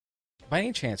By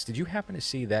any chance, did you happen to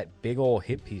see that big old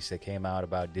hit piece that came out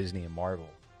about Disney and Marvel?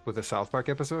 With the South Park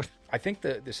episode. I think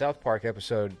the South Park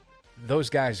episode, those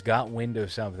guys got wind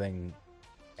of something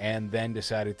and then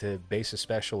decided to base a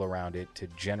special around it to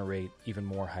generate even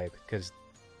more hype, because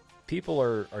people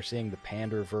are seeing the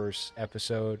Panderverse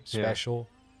episode special,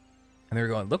 and they're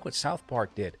going, look what South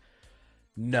Park did.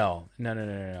 No.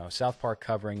 South Park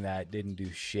covering that didn't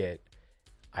do shit.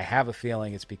 I have a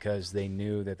feeling it's because they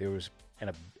knew that there was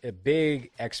a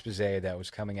big expose that was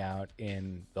coming out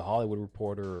in The Hollywood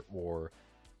Reporter, or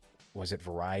was it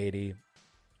Variety,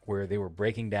 where they were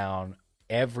breaking down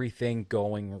everything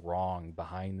going wrong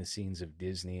behind the scenes of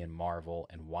Disney and Marvel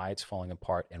and why it's falling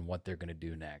apart and what they're going to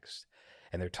do next.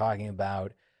 And they're talking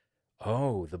about,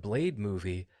 the Blade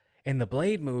movie. In the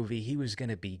Blade movie, he was going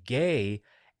to be gay,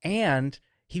 and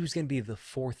he was going to be the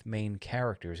fourth main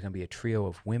character. It was going to be a trio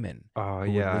of women who would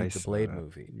lead the Blade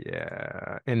movie.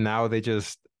 Yeah. And now they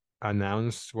just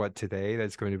announced today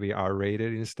that's going to be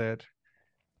R-rated instead.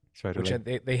 Which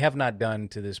they have not done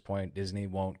to this point. Disney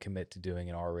won't commit to doing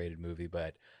an R-rated movie,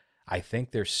 but I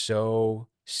think they're so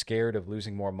scared of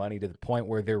losing more money to the point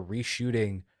where they're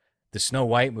reshooting the Snow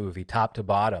White movie top to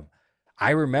bottom.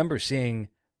 I remember seeing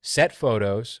set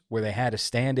photos where they had a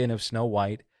stand-in of Snow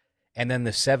White, and then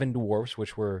the seven dwarfs,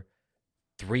 which were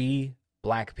 3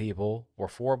 black people or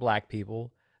 4 black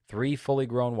people, 3 fully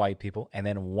grown white people, and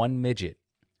then 1 midget.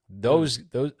 Those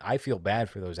I feel bad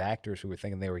for those actors who were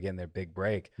thinking they were getting their big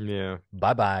break. Yeah.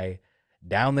 Bye-bye.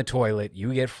 Down the toilet,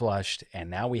 you get flushed, and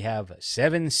now we have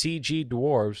 7 CG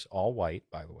dwarves, all white,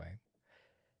 by the way.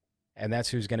 And that's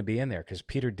who's going to be in there, because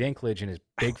Peter Dinklage and his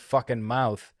big fucking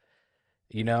mouth,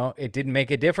 it didn't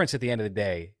make a difference at the end of the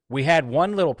day. We had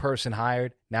 1 little person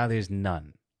hired, now there's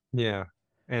none. Yeah.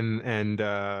 And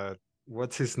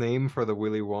what's his name for the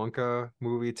Willy Wonka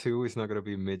movie too? It's not going to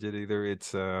be midget either.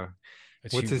 It's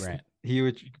Hugh Grant.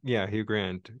 Hugh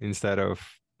Grant, instead of,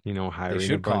 hiring they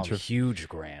should a bunch call him of Huge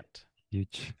Grant.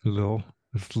 Huge little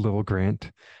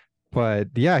Grant. But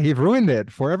yeah, he ruined it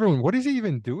for everyone. What is he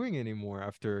even doing anymore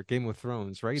after Game of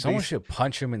Thrones, right? Someone should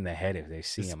punch him in the head if they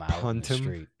see him out in the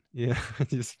street. Yeah,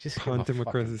 just punt him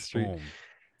across the street. Boom.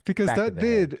 Because that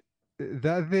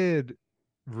did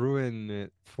ruin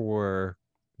it for,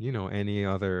 any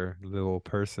other little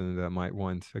person that might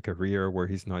want a career where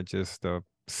he's not just a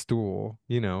stool,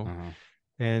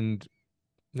 And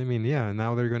I mean, yeah,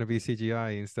 now they're going to be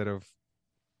CGI instead of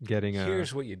getting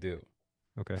Here's what you do.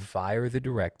 Okay. Fire the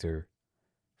director,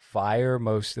 fire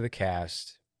most of the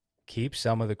cast, keep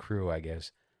some of the crew, I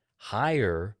guess.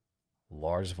 Hire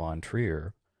Lars von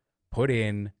Trier, put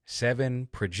in 7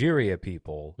 progeria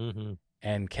people,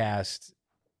 and cast,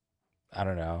 I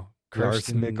don't know, Lars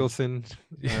Mikkelsen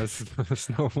as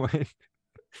Snow White.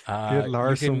 Get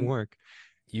Lars some work.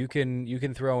 You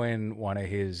can throw in one of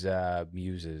his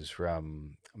muses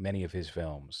from many of his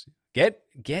films. Get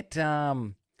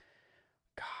God,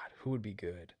 who would be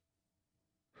good?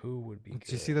 Did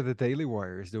you see that the Daily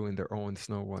Wire is doing their own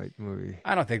Snow White movie?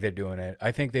 I don't think they're doing it.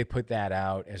 I think they put that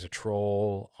out as a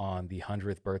troll on the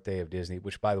 100th birthday of Disney,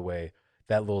 which, by the way,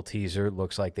 that little teaser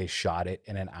looks like they shot it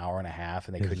in an hour and a half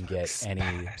and they couldn't get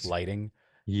any lighting.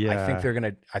 Yeah.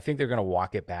 I think they're gonna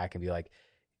walk it back and be like,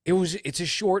 it's a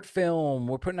short film.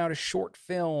 We're putting out a short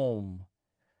film.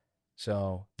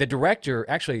 So the director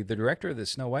of the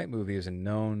Snow White movie is a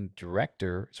known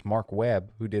director. It's Mark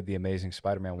Webb, who did the Amazing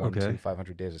Spider-Man 1 and 2,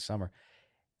 500 Days of Summer.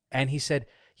 And he said,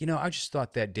 I just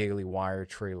thought that Daily Wire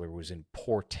trailer was in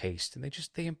poor taste, and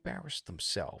they embarrassed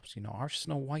themselves. Our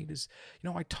Snow White is,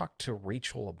 I talked to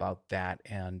Rachel about that,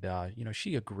 and,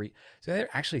 she agreed. So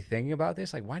they're actually thinking about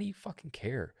this. Like, why do you fucking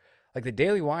care? Like, the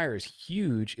Daily Wire is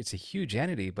huge. It's a huge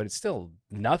entity, but it's still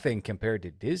nothing compared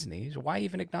to Disney's. Why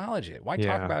even acknowledge it? Why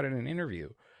talk about it in an interview?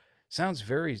 Sounds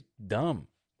very dumb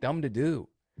to do.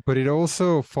 But it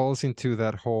also falls into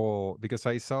that whole, because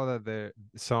I saw that there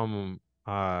some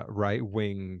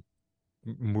right-wing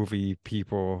movie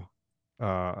people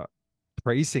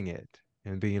praising it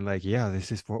and being like, yeah,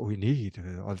 this is what we need,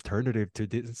 alternative to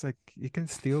this. It's like, it can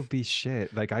still be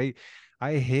shit. Like, I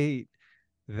hate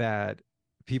that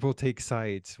people take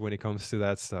sides when it comes to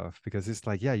that stuff, because it's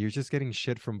like, yeah, you're just getting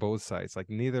shit from both sides. Like,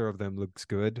 neither of them looks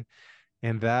good,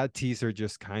 and that teaser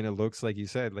just kind of looks, like you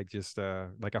said, like just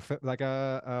like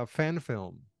a fan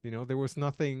film. There was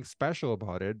nothing special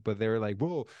about it, but they were like,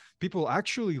 whoa, people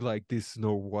actually like this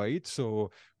Snow White,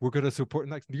 so we're gonna support.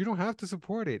 Like, you don't have to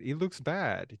support it. It looks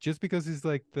bad just because it's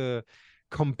like the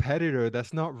competitor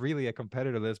that's not really a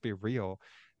competitor. Let's be real.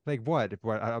 Like, what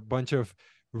a bunch of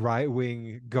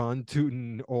right-wing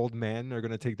gun-tooting old men are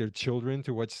gonna take their children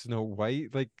to watch Snow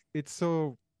White? Like, it's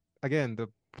so, again, the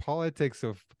politics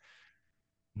of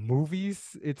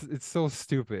movies, it's so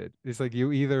stupid. It's like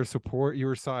you either support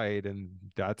your side, and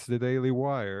that's the Daily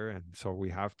Wire, and so we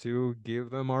have to give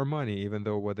them our money, even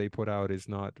though what they put out is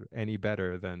not any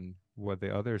better than what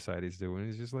the other side is doing.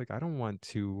 It's just like I don't want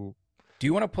to. Do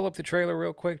you want to pull up the trailer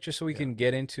real quick just so we Yeah, can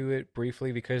get into it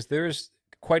briefly? Because there's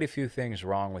quite a few things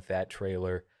wrong with that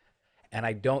trailer. And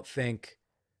I don't think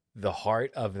the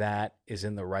heart of that is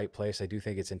in the right place. I do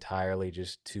think it's entirely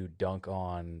just to dunk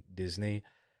on Disney,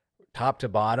 top to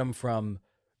bottom, from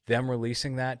them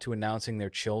releasing that to announcing their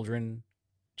children's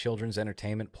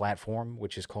entertainment platform,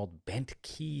 which is called Bent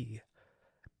Key.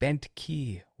 Bent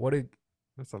Key. What a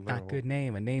that's a not little. good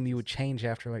name. A name you would change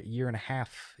after like a year and a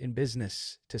half in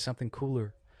business to something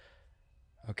cooler.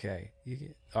 Okay.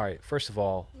 All right. First of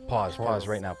all, pause right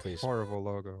Horrible, now, please. horrible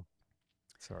logo.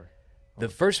 Sorry. The Oh,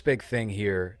 first big thing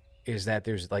here is that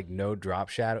there's like no drop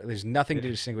shadow. There's nothing to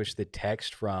yeah. distinguish the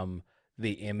text from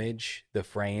the image, the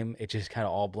frame. It just kind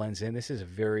of all blends in. This is a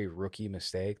very rookie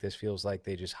mistake. This feels like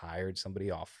they just hired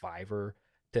somebody off Fiverr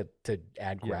to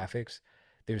add Yeah. graphics.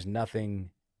 There's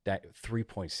nothing that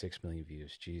 3.6 million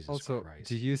views. Jesus Also, do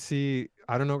Christ. you see?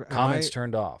 I don't know. Am Comments I?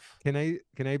 turned off. Can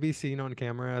I be seen on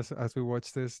camera as we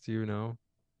watch this? Do you know?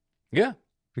 Yeah.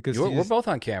 Because We're both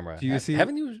on camera. do you see?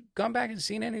 Haven't you gone back and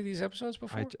seen any of these episodes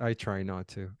before? I try not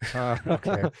to.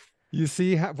 Okay. You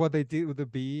see what they did with the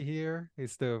B here?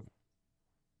 It's the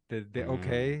Mm.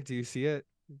 okay. Do you see it?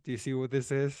 Do you see what this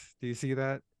is? Do you see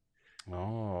that?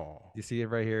 Oh, You see it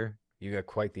right here? you got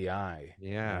quite the eye.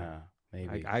 Yeah. Yeah,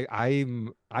 maybe.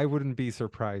 I wouldn't be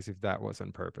surprised if that was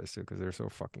on purpose because they're so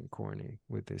fucking corny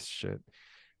with this shit.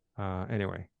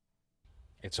 Anyway,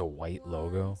 It's a white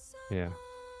logo. yeah.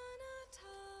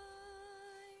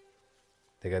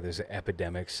 They got this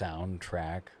epidemic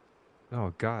soundtrack.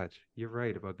 Oh God, you're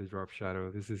right about the drop shadow.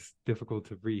 This is difficult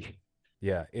to read.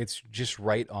 Yeah, it's just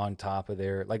right on top of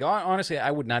there. Like honestly,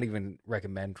 I would not even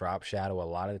recommend drop shadow a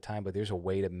lot of the time, but there's a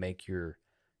way to make your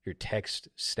text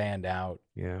stand out,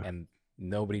 Yeah. and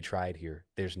nobody tried here.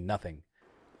 There's nothing.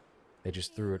 They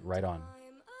just threw it right on.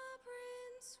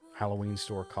 Halloween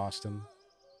store costume,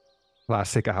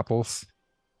 Classic apples.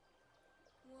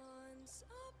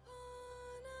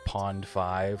 Pond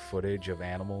 5 footage of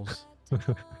animals.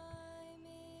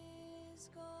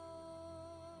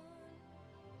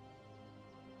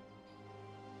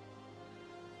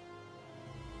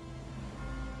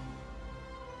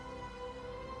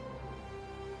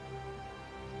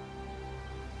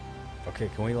 Okay,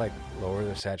 can we like lower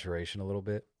the saturation a little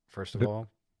bit first of The- all?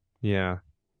 yeah.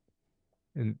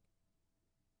 And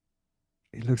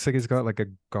it looks like it's got like a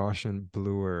Gaussian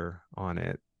bluer on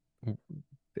it.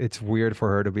 It's weird for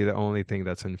her to be the only thing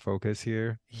that's in focus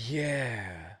here,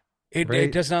 Yeah. It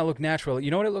right? does not look natural.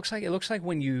 You know what it looks like? It looks like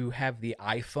when you have the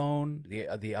iPhone,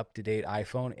 the up-to-date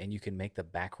iPhone, and you can make the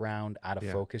background out of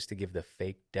Yeah. focus to give the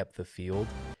fake depth of field.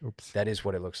 Oops. That is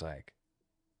what it looks like.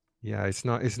 Yeah, it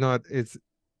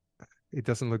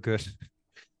doesn't look good.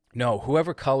 No,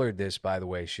 whoever colored this, by the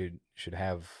way, should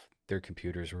have their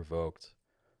computers revoked.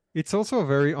 It's also a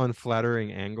very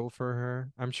unflattering angle for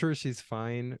her. I'm sure she's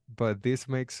fine, but this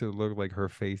makes it look like her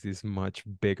face is much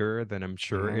bigger than I'm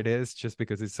sure Hmm. it is, just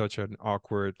because it's such an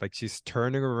awkward, like she's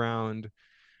turning around.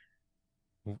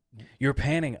 You're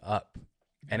panning up,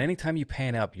 and anytime you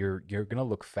pan up, you're gonna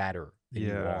look fatter than you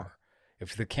Yeah. are.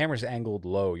 If the camera's angled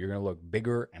low, you're gonna look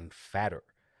bigger and fatter.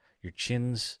 Your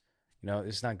chin's,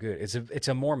 it's not good. It's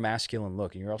a more masculine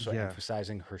look, and you're also Yeah.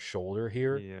 emphasizing her shoulder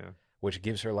here, Yeah. which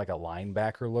gives her like a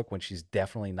linebacker look when she's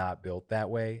definitely not built that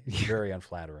way. Very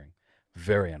unflattering.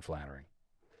 Very unflattering.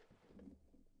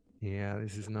 Yeah,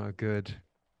 this is not good.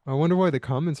 I wonder why the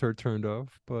comments are turned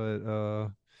off, but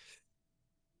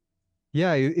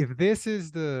yeah, if this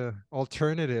is the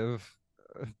alternative,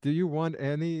 do you want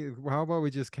any? How about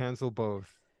we just cancel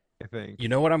both? I think. You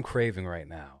know what I'm craving right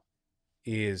now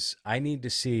is I need to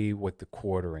see what the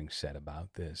quartering said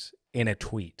about this in a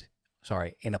tweet.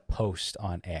 Sorry, in a post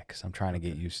on X. I'm trying to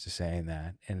get Okay. used to saying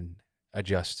that and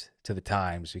adjust to the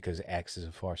times because X is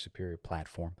a far superior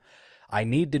platform. I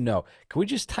need to know. Can we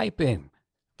just type in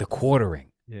the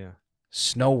quartering? Yeah.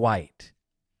 Snow White,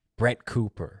 Brett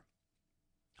Cooper.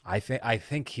 I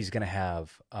think he's going to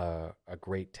have a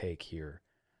great take here.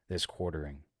 This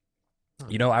quartering.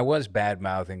 Huh. I was bad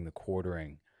mouthing the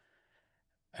quartering,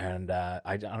 and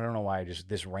I don't know why.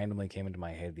 This randomly came into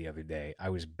my head the other day. I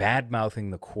was bad mouthing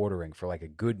the quartering for like a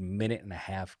good minute and a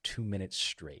half, 2 minutes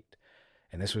straight,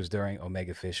 and this was during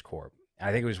Omega Fish Corp.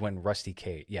 I think it was when Rusty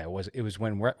Cage. Yeah, it was. It was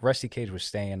when Rusty Cage was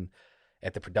staying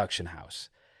at the production house,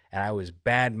 and I was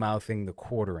bad mouthing the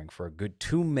quartering for a good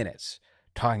 2 minutes,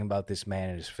 talking about this man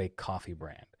and his fake coffee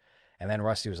brand. And then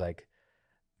Rusty was like,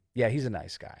 Yeah, he's a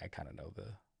nice guy. I kind of know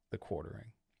the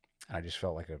quartering. And I just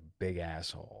felt like a big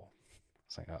asshole.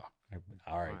 It's like, oh,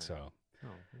 all right. Why? So Oh,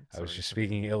 I was sorry. just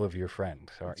speaking ill of your friend.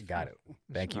 Sorry, It's got fine. it.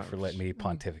 Thank you for letting me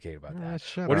pontificate about that.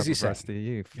 Shut What is up, he saying? Rusty.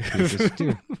 You piece of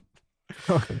stew.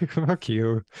 Fuck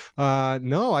you.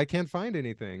 No, I can't find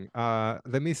anything.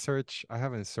 Let me search. I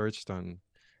haven't searched on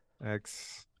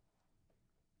X.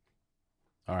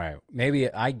 All right.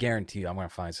 Maybe I guarantee you I'm going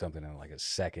to find something in like a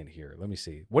second here. Let me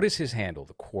see. What is his handle?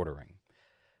 The quartering.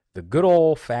 The good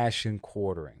old fashioned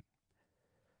quartering.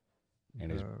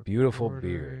 And his beautiful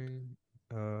beard.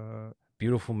 Ordering. Uh,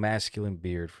 Beautiful masculine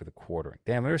beard for the quartering.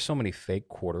 Damn, there's so many fake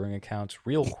quartering accounts.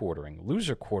 Real quartering.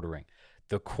 Loser quartering.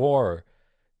 The core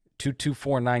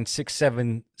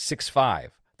 22496765.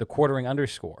 The quartering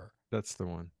underscore. that's the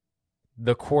one.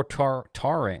 The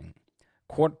quartering.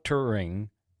 Quartering.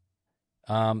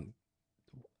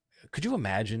 Could you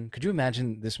imagine? Could you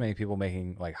imagine this many people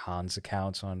making like Hans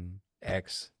accounts on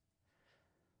X?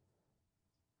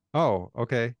 Oh,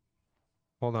 okay.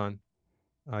 Hold on.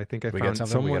 I think I We got found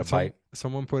something. We got a bite.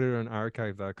 someone put it on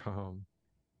archive.com.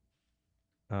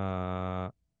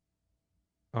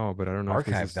 Oh, but I don't know if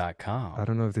this is I Archive.com.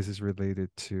 don't know if this is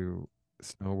related to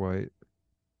Snow White.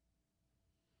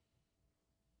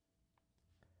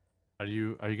 Are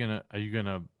you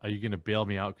gonna bail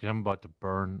me out? Because I'm about to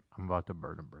burn a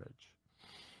bridge.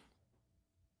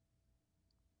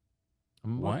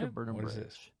 I'm about to What? burn a What is bridge.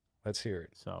 this? Let's hear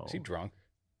it. So Is he drunk?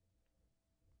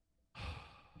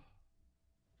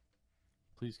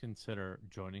 please consider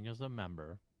joining as a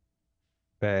member.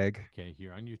 Bag, Okay,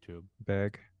 here on YouTube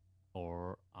bag,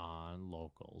 or on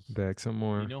Locals. bag some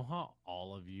more. You know how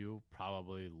all of you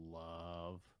probably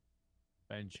love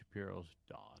Ben Shapiro's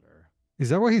daughter. Is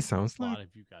that what he sounds A like? lot of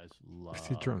you guys love. Is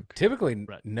he drunk? Typically,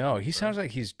 Brett no. He Cooper. sounds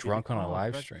like he's drunk on a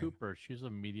live Brett stream. Cooper. She's a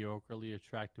mediocrely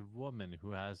attractive woman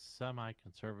who has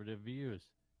semi-conservative views.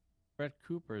 Brett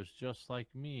Cooper is just like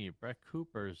me. Brett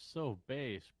Cooper is so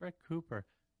base. Brett Cooper,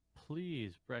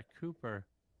 please, Brett Cooper.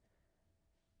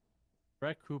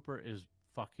 Brett Cooper is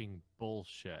fucking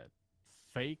bullshit.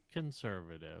 Fake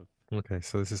conservative. Okay,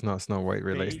 so this is not Snow White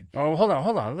related. Oh, hold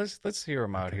on. Let's hear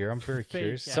him out Okay. here. I'm very Fake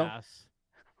curious. ass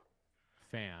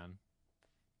fan.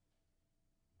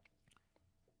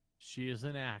 She is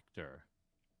an actor.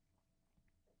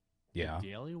 Yeah. The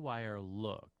Daily Wire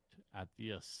looked at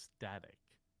the aesthetic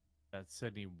that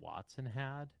Sydney Watson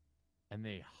had, and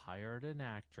they hired an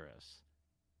actress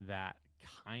that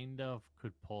kind of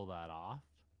could pull that off,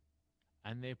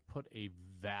 and they put a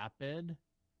vapid,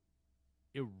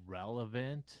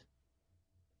 irrelevant,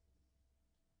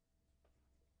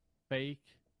 fake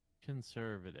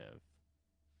conservative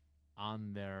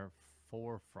on their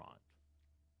forefront.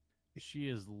 She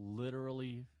is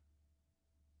literally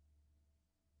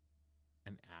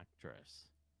an actress.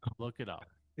 Look it up.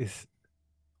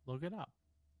 Look it up.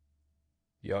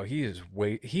 Yo,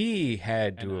 he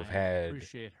had to have had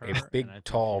a big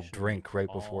tall drink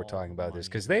right before talking about this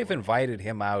because they've invited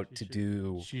him out to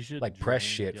do like press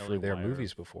shit for their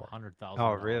movies before.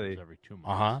 Oh, really? Every 2 months.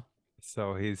 Uh-huh.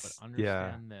 So he's But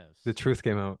understand this. The truth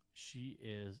came out. She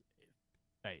is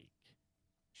fake.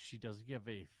 She doesn't give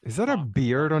a Is that a fuck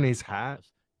beard about on the his hat?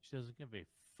 cause. She doesn't give a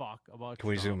fuck about Can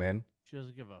we Trump. zoom in? She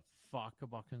doesn't give a fuck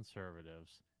about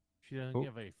conservatives. She doesn't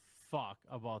give a fuck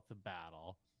about the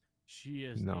battle. She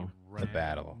is No. a The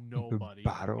battle. nobody, The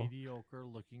battle. mediocre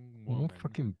looking woman. What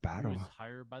fucking battle? Who was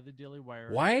hired by the Daily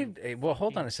Wire. Why? to Well,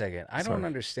 hold on fucking a second. I don't Sorry.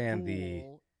 understand the.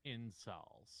 fool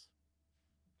incels.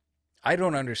 I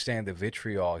don't understand the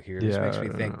vitriol here. This Yeah, makes I me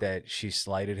don't think know. that she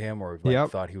slighted him or like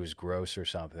Yep. thought he was gross or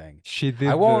something. She did.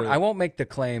 I won't make the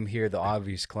claim here, the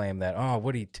obvious claim that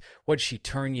what'd she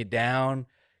turn you down?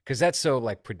 Because that's so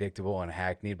like predictable and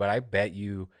hackneyed. But I bet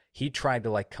you he tried to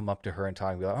like come up to her and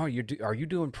talk and be like, "Oh, are you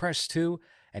doing press too?"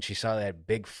 And she saw that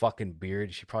big fucking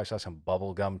beard. She probably saw some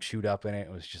bubble gum chewed up in it.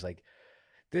 It was just like,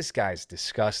 this guy's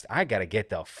disgusting. I gotta get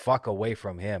the fuck away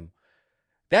from him.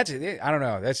 That's it. I don't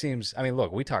know. That seems. I mean,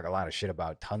 look, we talk a lot of shit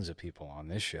about tons of people on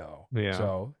this show. Yeah.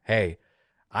 So hey,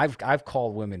 I've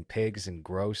called women pigs and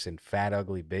gross and fat,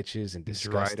 ugly bitches and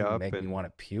disgusting, up make me and- want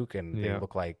to puke, and Yeah. they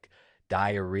look like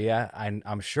diarrhea.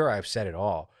 I'm sure I've said it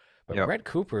all. But Yep. Brett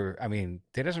Cooper, I mean,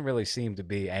 there doesn't really seem to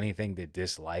be anything to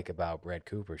dislike about Brett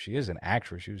Cooper. She is an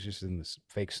actress. She was just in this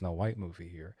fake Snow White movie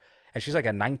here, and she's like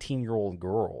a 19-year-old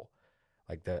girl.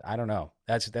 Like I don't know.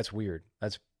 That's weird.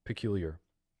 That's peculiar.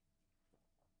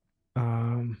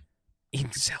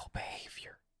 Incel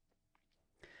behavior.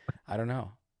 I don't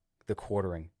know. The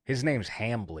quartering. His name's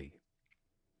Hambly.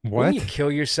 What? Wouldn't you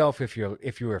kill yourself if you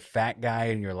were a fat guy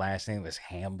and your last name was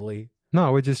Hambly?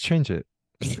 No, we just change it.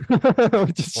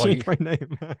 Just Well, change my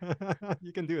name.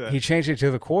 You can do he that. changed it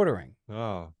to the Quartering.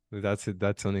 Oh, that's it.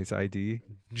 That's on his ID.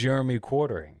 Jeremy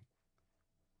Quartering.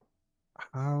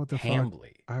 How the fuck?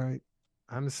 Hambly.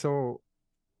 I'm so.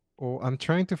 Oh, I'm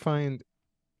trying to find.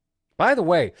 By the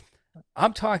way,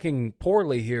 I'm talking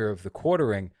poorly here of the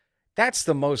Quartering. That's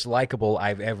the most likable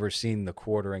I've ever seen the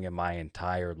Quartering in my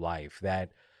entire life.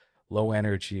 That low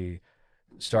energy,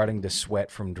 starting to sweat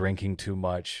from drinking too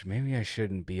much. Maybe I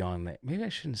shouldn't be on that. Maybe I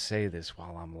shouldn't say this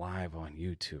while I'm live on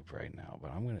YouTube right now,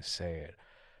 but I'm going to say it.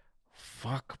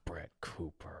 Fuck Brett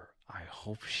Cooper. I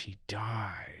hope she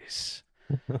dies.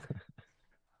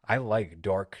 I like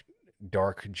dark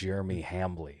Jeremy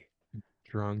Hambly.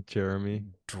 Drunk Jeremy.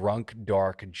 Drunk,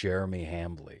 dark Jeremy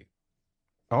Hambly.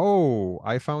 Oh,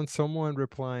 I found someone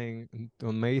replying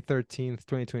on May 13th,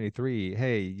 2023.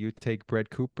 Hey, you take Brett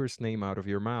Cooper's name out of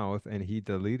your mouth, and he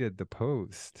deleted the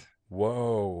post.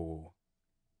 Whoa.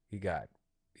 He got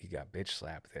bitch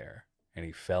slapped there, and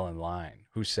he fell in line.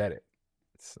 Who said it?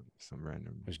 Some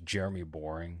random. Was Jeremy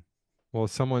Boring? Well,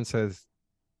 someone says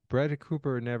Brett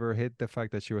Cooper never hid the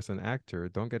fact that she was an actor.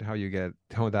 Don't get how you get.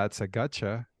 Oh, that's a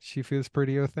gotcha. She feels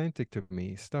pretty authentic to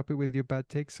me. Stop it with your bad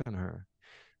takes on her.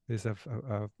 This is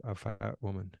a fat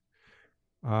woman.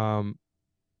 Not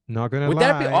gonna Would lie.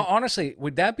 that be honestly?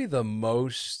 Would that be the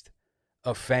most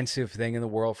offensive thing in the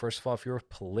world? First of all, if you're a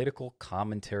political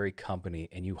commentary company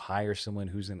and you hire someone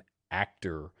who's an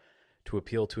actor to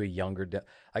appeal to a younger,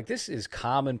 like this is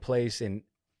commonplace in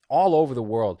all over the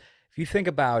world. If you think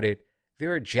about it,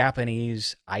 there are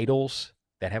Japanese idols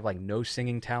that have like no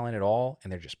singing talent at all,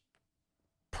 and they're just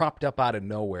propped up out of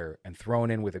nowhere and thrown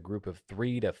in with a group of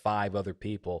 3 to 5 other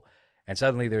people, and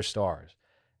suddenly they're stars.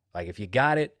 Like if you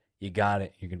got it, you got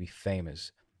it. You're going to be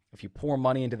famous. If you pour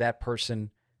money into that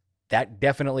person, that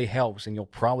definitely helps, and you'll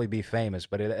probably be famous.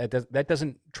 But that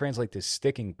doesn't translate to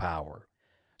sticking power.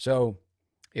 So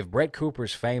if Brett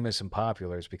Cooper's famous and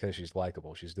popular, it's because she's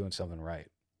likable. She's doing something right.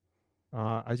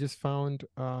 I just found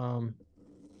a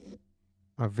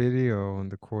video on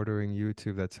the Quartering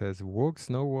YouTube that says woke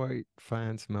Snow White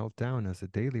fans melt down as the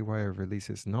Daily Wire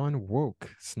releases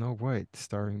non-woke Snow White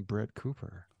starring Brett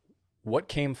Cooper. What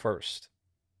came first?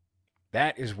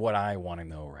 That is what I want to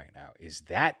know right now. Is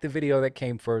that the video that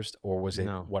came first, or was it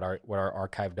what our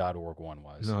archive.org one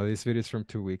was? No, this video is from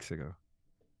 2 weeks ago.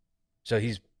 So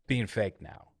he's being fake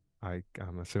now. I'm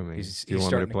assuming. He's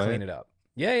starting to clean it up.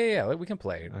 Yeah. We can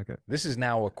play it. Okay. This is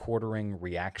now a Quartering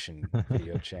reaction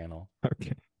video channel.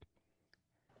 Okay.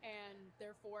 And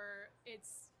therefore,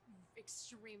 it's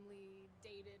extremely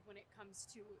dated when it comes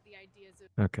to the ideas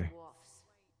of Okay.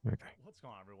 Okay. What's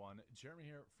going on, everyone? Jeremy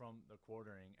here from the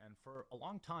Quartering, and for a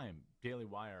long time, Daily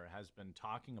Wire has been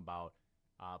talking about.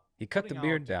 He cut the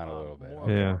beard down a little bit.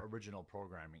 Yeah. Original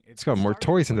programming. It's got more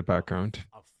toys in the background.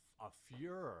 A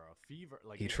fever.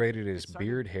 Like he traded his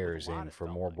beard hairs in for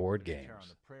more board games. On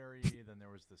the Prairie. Then there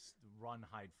was this Run,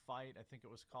 Hide, Fight, I think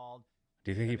it was called.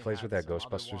 Do you think he plays with that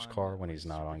Ghostbusters car when he's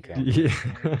not on camera? Yeah.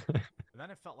 And then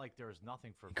it felt like there was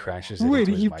nothing for. He crashes. Wait,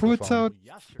 he puts out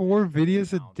 4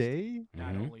 videos a day?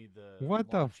 Mm-hmm. What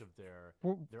the?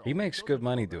 He makes good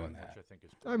money doing that.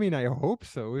 I mean, I hope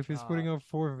so. If he's putting out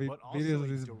 4 videos of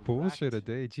this bullshit a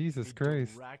day, Jesus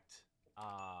Christ. Direct,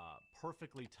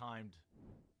 perfectly timed.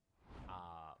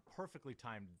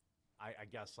 I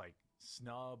guess like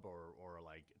snub or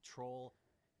like troll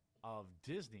of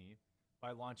Disney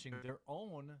by launching their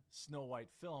own Snow White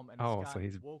film, and it's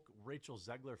got woke Rachel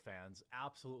Zegler fans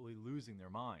absolutely losing their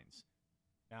minds.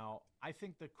 Now, I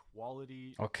think the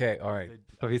quality. Okay, all right.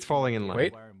 So he's falling in line.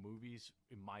 Wait. Movies,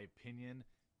 in my opinion,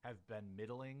 have been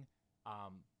middling.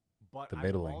 But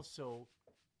I'm also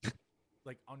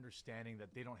like understanding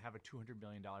that they don't have a $200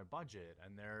 million budget,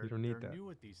 and they're new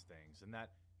at these things, and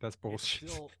that's bullshit.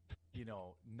 It's still,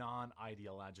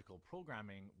 non-ideological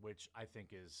programming, which I think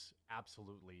is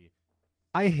absolutely.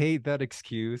 I hate that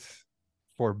excuse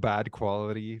for bad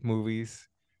quality movies,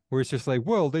 where it's just like,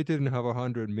 well, they didn't have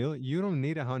 100 million. You don't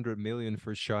need 100 million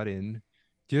for Shut In.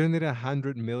 You don't need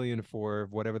 100 million for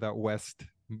whatever that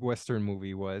Western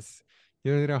movie was.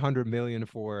 You don't need 100 million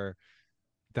for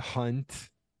The Hunt,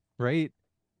 right?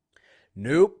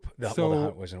 Nope. The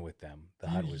Hunt wasn't with them. The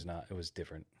Hunt was not. It was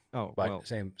different. Oh, but well,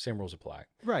 same rules apply.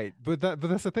 Right, but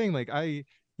that's the thing. Like they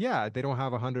don't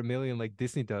have 100 million like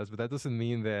Disney does, but that doesn't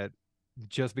mean that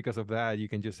just because of that you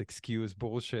can just excuse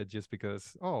bullshit just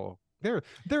because they're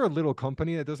a little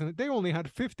company that doesn't. They only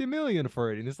had 50 million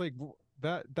for it, and it's like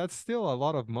that's still a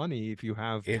lot of money if you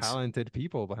have talented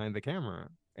people behind the camera.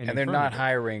 And they're not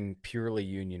hiring purely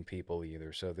union people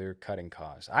either, so they're cutting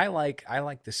costs. I like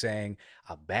the saying,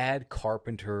 a bad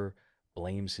carpenter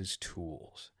blames his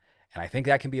tools. And I think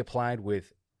that can be applied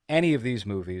with any of these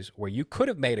movies where you could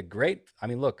have made a great. I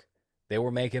mean, look, they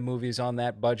were making movies on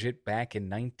that budget back in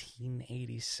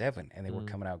 1987, and they were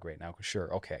coming out great. Now,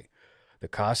 sure, okay, the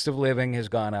cost of living has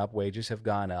gone up, wages have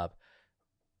gone up,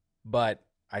 but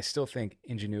I still think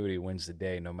ingenuity wins the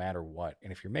day no matter what.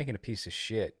 And if you're making a piece of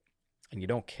shit and you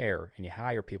don't care, and you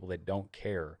hire people that don't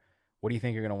care, what do you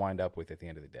think you're going to wind up with at the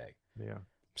end of the day? Yeah.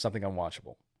 Something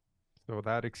unwatchable. So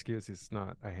that excuse is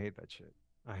not. I hate that shit.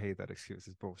 I hate that excuse.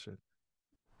 It's bullshit.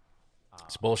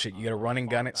 It's bullshit. You got to run and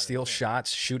gun it, steal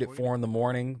shots, shoot at 4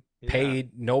 a.m, Yeah.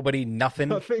 paid nobody nothing,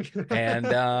 Nothing.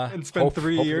 and spend 3 hope for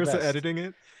the years best. editing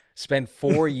it. Spend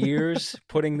 4 years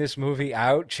putting this movie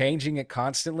out, changing it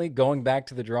constantly, going back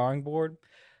to the drawing board.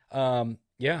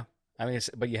 Yeah, I mean,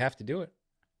 but you have to do it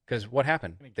because what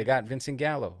happened? They got Vincent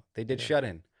Gallo. They did Shut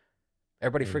In.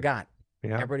 Everybody forgot.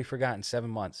 Yeah. Everybody forgot in 7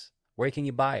 months. Where can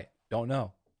you buy it? Don't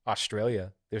know.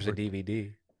 Australia. There's a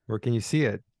DVD. Where can you see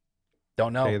it?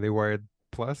 Don't know. They Wired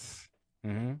Plus,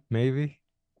 Mm-hmm. maybe.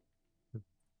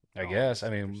 I guess. I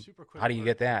mean, how do you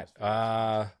get that?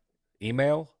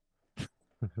 Email.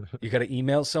 You got to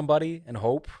email somebody and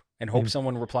hope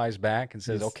someone replies back and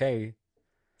says, Yes. "Okay."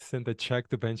 Send a check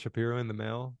to Ben Shapiro in the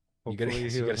mail. You got Hopefully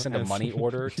to send a money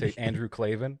order to Andrew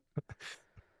Clavin.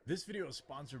 This video is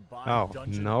sponsored by Oh,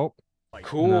 Dungeon. nope.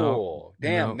 Cool. No,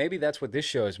 Damn, no. maybe that's what this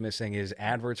show is missing is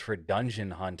adverts for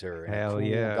Dungeon Hunter and Hell a cool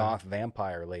yeah. goth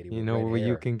vampire lady. You with know red what you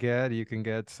hair. can get? You can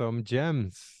get some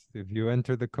gems if you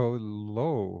enter the code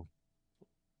LOW.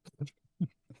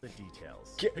 The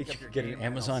details. Get, Pick up your get an game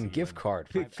Amazon NLC gift and card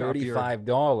for pick up your-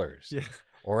 $35. Yeah.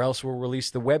 Or else we'll release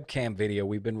the webcam video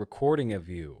we've been recording of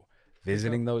you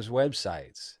visiting those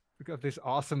websites. Look at this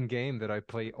awesome game that I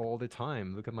play all the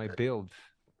time. Look at my build.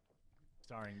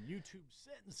 starring YouTube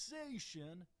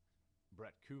sensation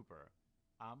Brett Cooper.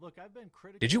 Look, I've been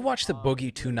critical. Did you watch the of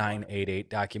Boogie2988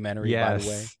 documentary, by the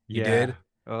way? Yes. You yeah. did?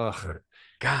 Ugh.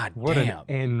 God What damn. an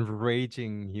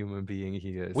enraging human being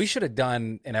he is. We should have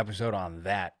done an episode on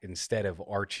that instead of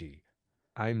Archie.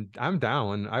 I'm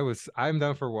down. I'm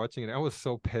down for watching it. I was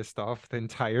so pissed off the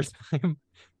entire time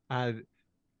at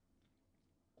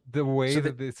the way So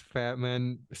that this fat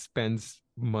man spends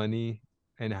money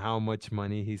and how much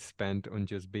money he spent on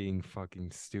just being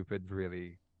fucking stupid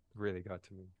really got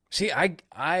to me. See,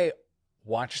 I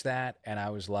watched that and I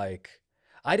was like,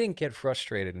 I didn't get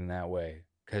frustrated in that way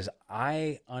because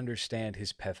I understand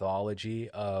his pathology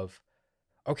of,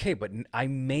 okay, but I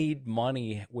made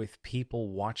money with people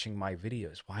watching my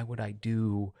videos. Why would I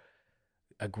do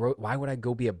why would I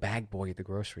go be a bag boy at the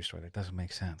grocery store? That doesn't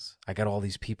make sense. I got all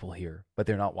these people here, but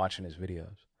they're not watching his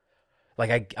videos.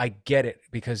 Like I get it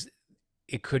because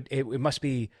it must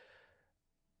be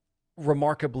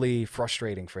remarkably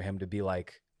frustrating for him to be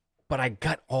like, but I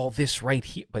got all this right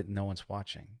here, but no one's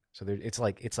watching. So it's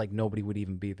like nobody would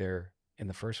even be there in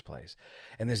the first place.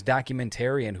 And this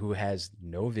documentarian who has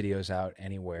no videos out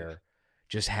anywhere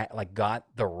just got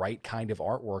the right kind of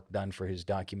artwork done for his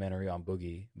documentary on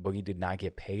Boogie. Boogie did not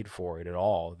get paid for it at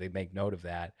all. They make note of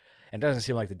that. And it doesn't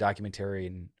seem like the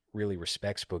documentarian really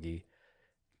respects Boogie.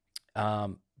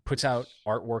 Puts out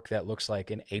artwork that looks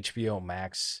like an HBO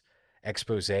Max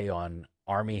expose on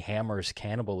Army Hammer's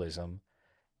cannibalism.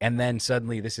 And then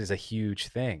suddenly this is a huge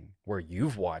thing where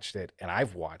you've watched it and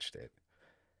I've watched it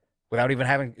without even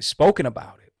having spoken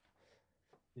about it.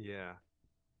 Yeah.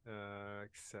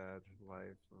 Sad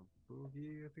Life of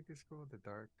Boogie, I think it's called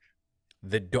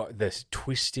The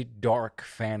twisted dark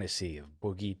fantasy of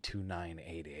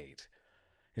Boogie2988.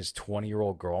 His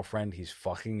 20-year-old girlfriend, he's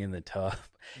fucking in the tub.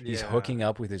 He's hooking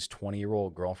up with his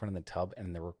 20-year-old girlfriend in the tub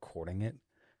and they're recording it.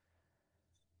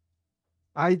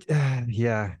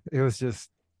 Yeah, it was just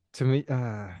to me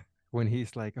when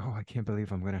he's like, "Oh, I can't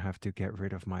believe I'm gonna have to get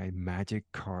rid of my magic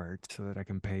card so that I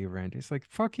can pay rent." It's like,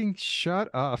 fucking shut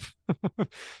up.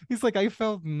 He's like, I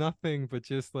felt nothing but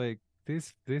just like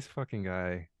this fucking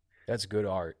guy. That's good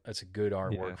art. That's a good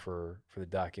artwork Yeah. for the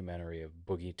documentary of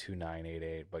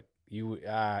Boogie2988. But you,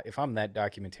 if I'm that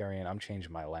documentarian, I'm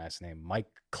changing my last name, Mike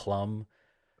Klum.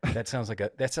 That sounds like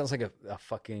a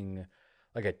fucking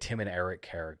like a Tim and Eric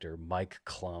character, Mike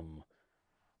Klum.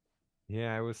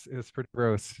 Yeah, it was pretty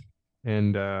gross.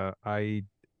 And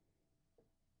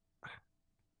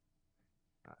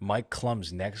Mike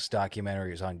Klum's next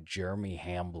documentary is on Jeremy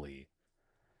Hambley.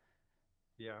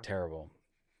 yeah, Terrible.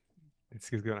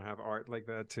 he's gonna have art like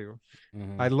that too.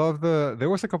 Mhm. I love there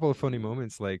was a couple of funny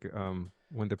moments, like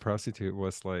when the prostitute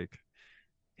was like,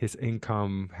 his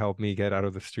income helped me get out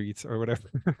of the streets or whatever.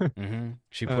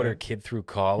 She put her kid through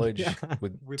college yeah,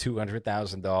 with with-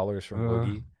 $200,000 from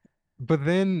Boogie. But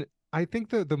then I think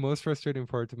the most frustrating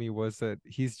part to me was that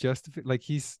he's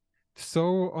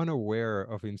so unaware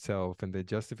of himself and the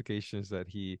justifications that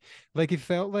he, like, it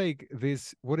felt like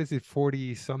this, what is it,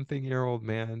 40 something year old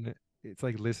man, it's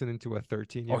like listening to a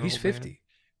 13 Oh, year he's old man. 50.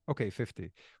 Okay,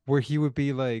 50, where he would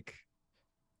be like,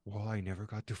 well, I never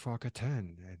got to fuck a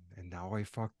 10, and now I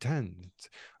fuck 10.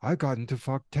 I got into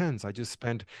fuck 10s. I just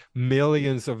spent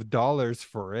millions of dollars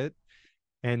for it,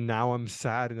 and now I'm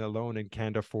sad and alone and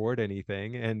can't afford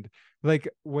anything. And like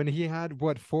when he had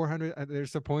what 400,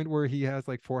 there's a point where he has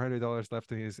like $400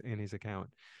 left in his account,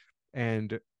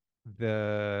 and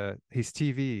his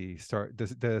TV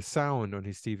the sound on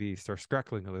his TV starts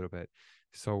crackling a little bit.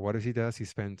 So what does he does? He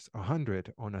spends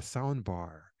 100 on a sound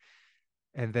bar,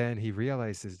 and then he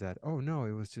realizes that, oh no,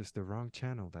 it was just the wrong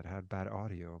channel that had bad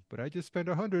audio. But I just spent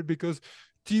 100 because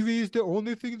TV is the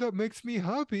only thing that makes me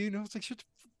happy. And I was like, shit,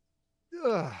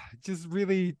 just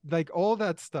really like all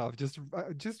that stuff. Just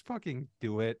fucking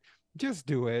do it. Just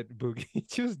do it, Boogie.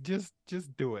 Just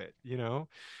do it. You know, How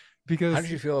because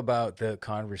did you feel about the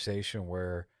conversation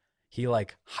where he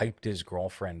like hyped his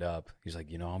girlfriend up? He's like,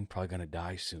 I'm probably gonna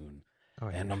die soon, oh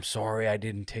and yeah, I'm sorry I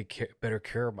didn't take better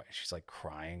care of my. She's like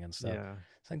crying and stuff. yeah,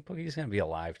 It's like Boogie's gonna be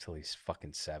alive till he's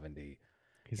fucking 70,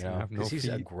 he's gonna have no because he's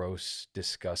a feet. gross,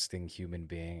 disgusting human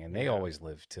being, and they Yeah. always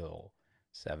live till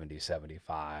 70,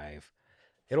 75.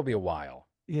 It'll be a while.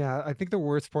 Yeah, I think the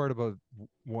worst part about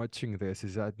watching this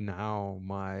is that now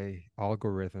my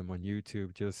algorithm on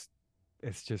YouTube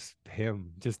it's just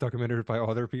him, just documented by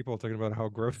other people talking about how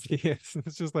gross he is.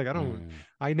 It's just like Mm.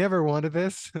 I never wanted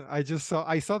this. I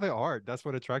saw the art. That's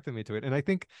what attracted me to it. And I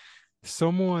think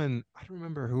someone, I don't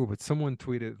remember who, but someone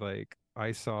tweeted like,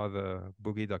 I saw the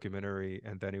Boogie documentary,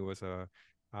 and then it was a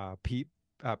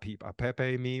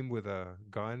Pepe meme with a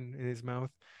gun in his mouth.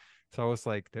 So I was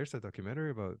like, there's a documentary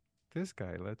about this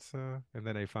guy. Let's and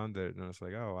then I found it, and I was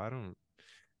like, oh, I don't,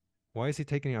 why is he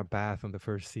taking a bath on the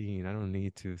first scene? I don't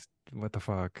need to. What the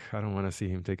fuck? I don't want to see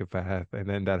him take a bath. And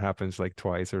then that happens like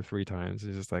twice or three times.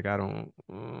 It's just like, I don't.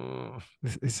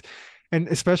 And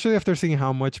especially after seeing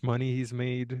how much money he's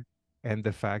made and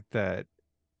the fact that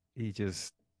he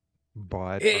just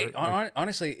bought art. Like,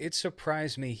 Honestly, it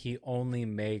surprised me he only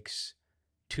makes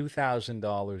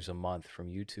 $2,000 a month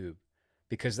from YouTube,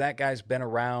 because that guy's been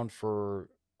around for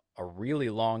a really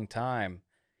long time,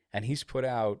 and he's put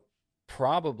out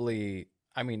probably,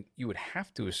 I mean, you would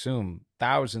have to assume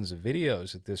thousands of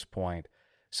videos at this point,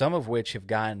 some of which have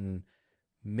gotten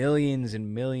millions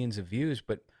and millions of views.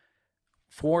 But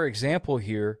for example,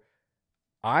 here,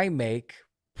 I make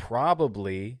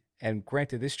probably, and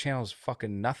granted, this channel is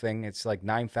fucking nothing, it's like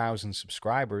 9,000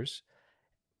 subscribers.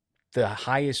 The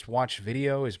highest watched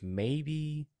video is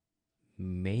maybe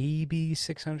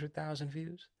 600,000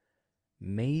 views.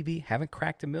 Maybe. Haven't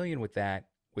cracked a million with that,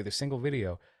 with a single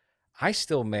video. I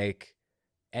still make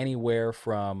anywhere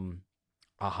from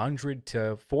 100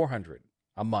 to 400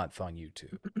 a month on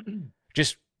YouTube.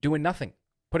 Just doing nothing.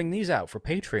 Putting these out for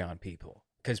Patreon people,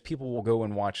 because people will go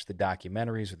and watch the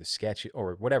documentaries or the sketch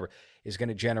or whatever is going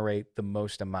to generate the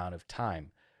most amount of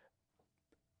time.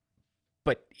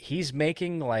 But he's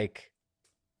making like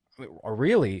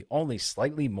really only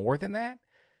slightly more than that.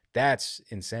 That's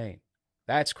insane.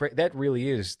 That's crazy. That really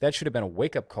is. That should have been a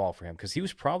wake up call for him, because he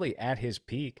was probably at his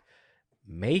peak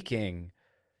making.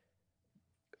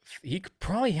 He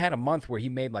probably had a month where he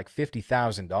made like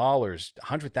 $50,000,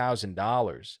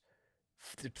 $100,000,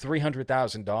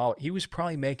 $300,000. He was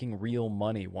probably making real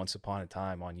money once upon a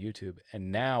time on YouTube,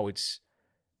 and now it's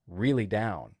really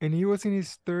down. and he was in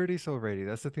his 30s already.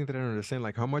 That's the thing that I don't understand.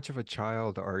 Like, how much of a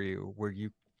child are you where you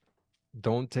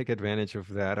don't take advantage of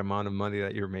that amount of money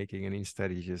that you're making, and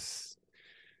instead you just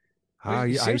He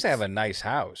I seems to have a nice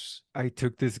house. I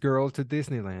took this girl to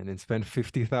Disneyland and spent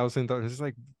 $50,000. It's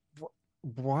like,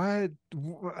 what?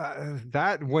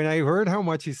 That when I heard how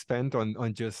much he spent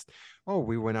on just, oh,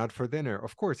 we went out for dinner.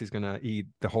 Of course, he's gonna eat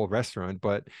the whole restaurant,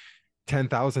 but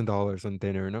 $10,000 on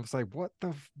dinner, and I was like, what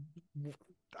the?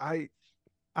 I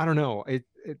I don't know.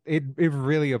 It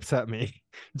really upset me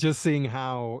just seeing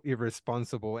how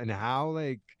irresponsible and how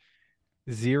like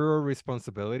zero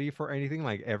responsibility for anything.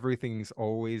 Like everything's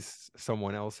always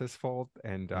someone else's fault,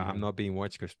 and I'm Mm-hmm. not being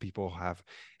watched because people have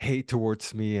hate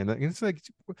towards me. And it's like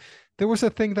there was a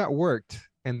thing that worked,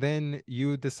 and then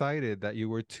you decided that you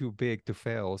were too big to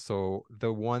fail. So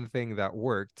the one thing that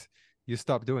worked, you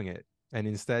stopped doing it, and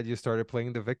instead you started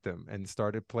playing the victim and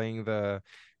started playing the,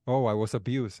 oh, I was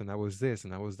abused and I was this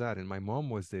and I was that and my mom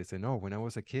was this, and oh, when I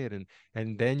was a kid,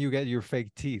 and then you get your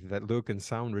fake teeth that look and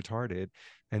sound retarded,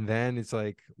 and then it's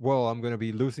like, well, I'm gonna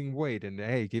be losing weight, and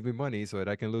hey, give me money so that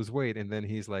I can lose weight. And then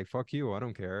he's like, fuck you, I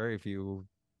don't care if you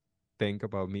think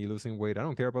about me losing weight. I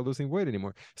don't care about losing weight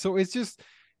anymore. So it's just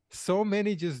so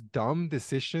many just dumb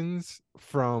decisions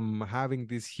from having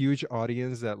this huge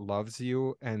audience that loves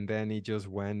you, and then he just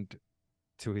went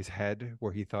to his head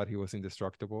where he thought he was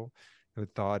indestructible, who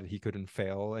thought he couldn't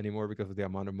fail anymore because of the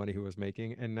amount of money he was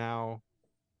making, and now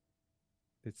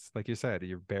it's like you said,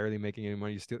 you're barely making any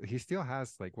money. He still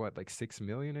has like what, like 6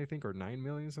 million, I think, or 9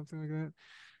 million, something like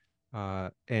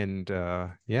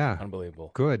that. Yeah,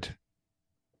 Unbelievable. good.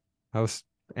 I was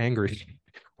angry.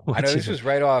 I know this watching was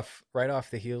right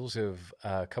off the heels of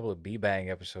a couple of B-Bang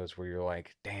episodes where you're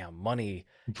like, damn, money,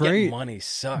 it. getting Right. money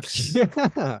sucks.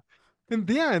 Yeah. And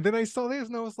yeah, and then I saw this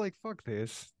and I was like, fuck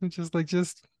this. It's just like,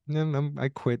 I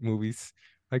quit movies.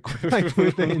 I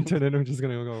quit the internet. I'm just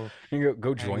gonna go You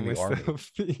go hang join the army. myself.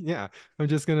 Yeah. I'm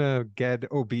just gonna get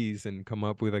obese and come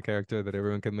up with a character that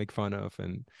everyone can make fun of,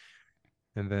 and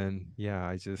then yeah,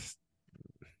 I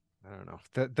don't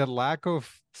know. The lack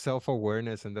of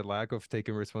self-awareness and the lack of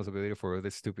taking responsibility for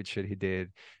the stupid shit he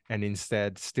did, and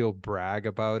instead still brag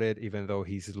about it even though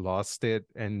he's lost it,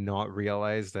 and not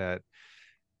realize that,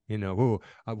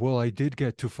 well, I did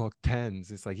get to fuck tens.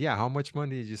 It's like, yeah, how much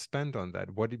money did you spend on that?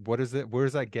 What is it? Where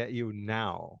does that get you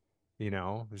now?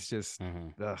 It's just,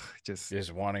 ugh,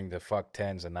 Just wanting to fuck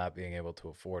tens and not being able to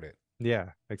afford it.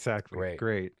 yeah, exactly. Great.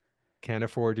 Great. Can't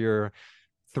afford your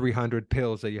 300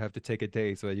 pills that you have to take a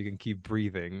day so that you can keep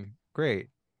breathing. Great.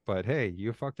 But hey,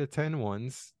 you fucked a 10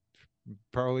 once,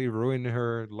 probably ruined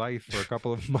her life for a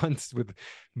couple of months with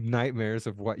nightmares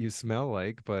of what you smell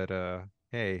like. But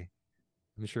hey,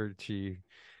 I'm sure she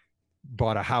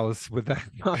bought a house with that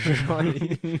amount of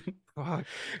money. Fuck.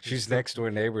 She's next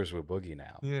door neighbors with Boogie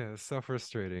now. Yeah, so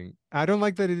frustrating. I don't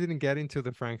like that he didn't get into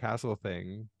the Frank Castle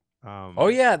thing. Oh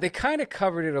yeah, they kind of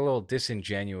covered it a little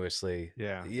disingenuously.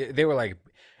 Yeah. They were like,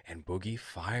 and Boogie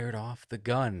fired off the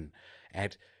gun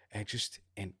at just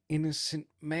an innocent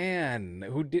man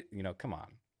who did, come on.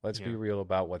 Let's be real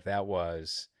about what that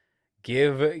was.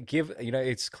 Give,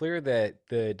 it's clear that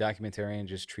the documentarian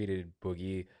just treated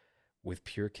Boogie with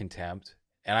pure contempt.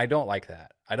 And I don't like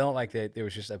that. I don't like that there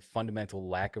was just a fundamental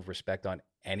lack of respect on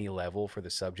any level for the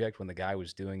subject when the guy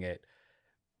was doing it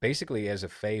basically as a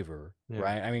favor,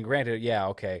 right? I mean, granted, yeah,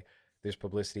 okay, there's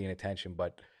publicity and attention,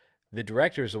 but the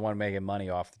director is the one making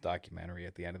money off the documentary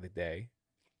at the end of the day.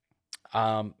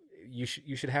 You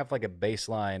should have like a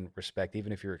baseline respect,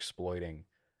 even if you're exploiting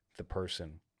the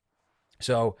person.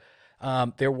 So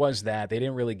there was that. They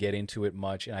didn't really get into it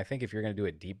much, and I think if you're going to do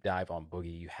a deep dive on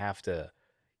Boogie, you have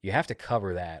to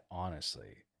cover that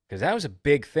honestly, because that was a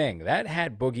big thing. That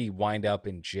had Boogie wind up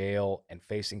in jail and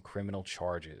facing criminal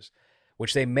charges,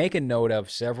 which they make a note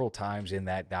of several times in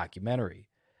that documentary.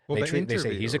 Well, They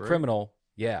say he's a criminal.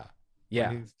 Yeah.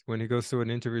 Yeah. When he goes to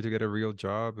an interview to get a real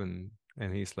job, and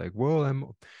he's like, well,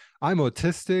 I'm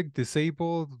autistic,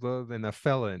 disabled, and a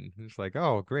felon. It's like,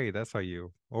 oh, great. That's how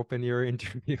you open your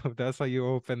interview. That's how you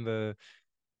open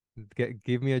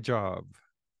give me a job.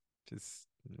 Just,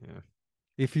 yeah.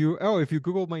 If you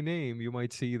Google my name, you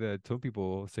might see that some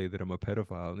people say that I'm a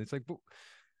pedophile. And it's like,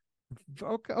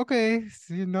 okay,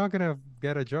 so you're not going to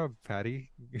get a job,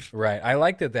 Patty. Right. I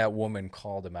like that woman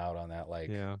called him out on that. Like,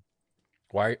 yeah.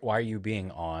 Why are you being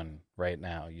on right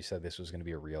now? You said this was going to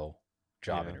be a real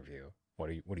job interview. What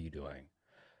are you doing?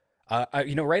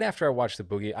 Right after I watched the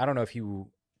Boogie, I don't know if you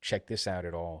checked this out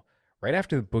at all. Right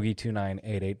after the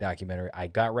Boogie2988 documentary, I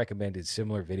got recommended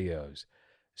similar videos,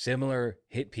 similar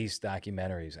hit piece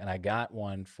documentaries, and I got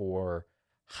one for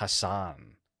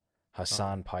Hassan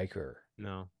Piker.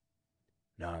 No,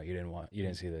 you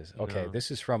didn't see this. Okay, no. this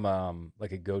is from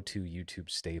like a go-to YouTube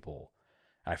staple.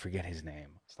 I forget his name.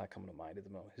 It's not coming to mind at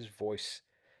the moment. His voice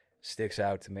sticks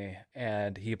out to me,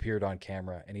 and he appeared on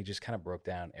camera, and he just kind of broke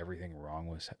down everything wrong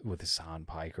with Hassan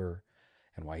Piker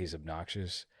and why he's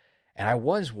obnoxious. And I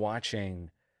was watching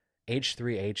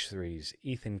H3H3's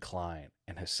Ethan Klein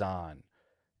and Hassan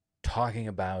talking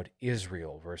about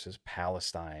Israel versus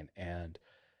Palestine, and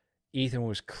Ethan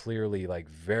was clearly like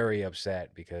very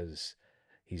upset because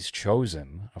he's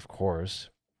chosen, of course,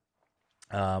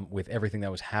 with everything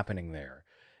that was happening there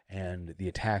and the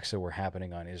attacks that were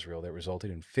happening on Israel that resulted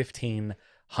in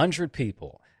 1,500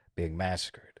 people being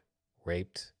massacred,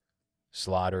 raped,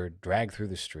 slaughtered, dragged through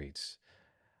the streets.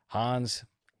 Hans,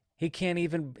 he can't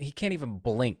even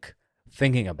blink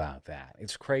thinking about that.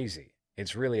 It's crazy.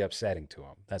 It's really upsetting to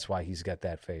him. That's why he's got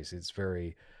that face. It's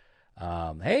very,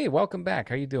 hey, welcome back.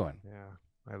 How you doing? Yeah,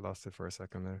 I lost it for a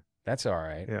second there. That's all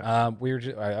right. Yeah. I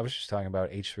was just talking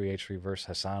about H3H3 versus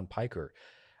Hassan Piker.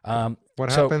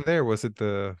 What happened there? Was it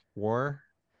the war?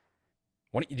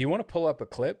 Do you want to pull up a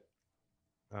clip?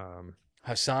 Um,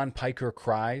 Hassan Piker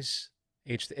cries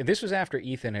This was after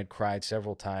Ethan had cried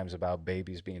several times about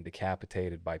babies being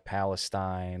decapitated by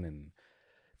Palestine and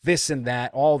this and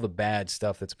that, all the bad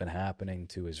stuff that's been happening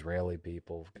to Israeli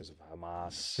people because of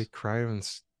Hamas. They cried on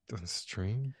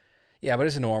stream. Yeah, but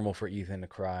it's normal for Ethan to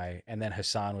cry. And then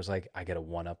Hassan was like, I got to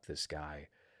one up this guy.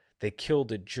 They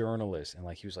killed a journalist. And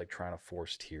like he was like trying to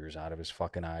force tears out of his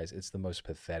fucking eyes. It's the most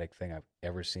pathetic thing I've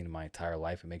ever seen in my entire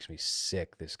life. It makes me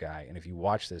sick, this guy. And if you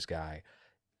watch this guy,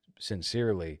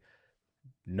 sincerely,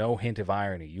 no hint of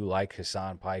irony. You like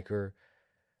Hassan Piker,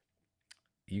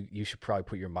 you should probably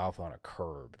put your mouth on a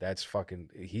curb. That's fucking,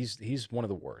 he's one of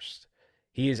the worst.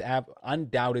 He is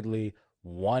undoubtedly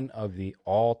one of the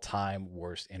all-time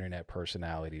worst internet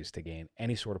personalities to gain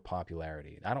any sort of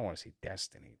popularity. I don't want to see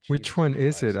Destiny. Which Jesus one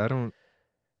is Christ. it? I don't.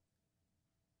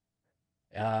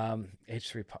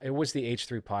 H3. It was the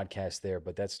H3 podcast there,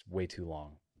 but that's way too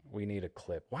long. We need a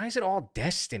clip. Why is it all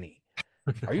Destiny?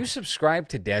 Are you subscribed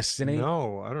to Destiny?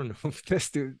 No, I don't know.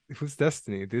 Who's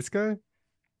Destiny? This guy?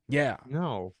 Yeah.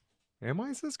 No. Am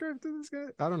I subscribed to this guy?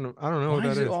 I don't know. I don't know Why who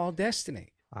is that it is. all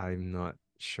Destiny? I'm not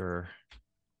sure.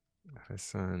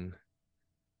 Hassan.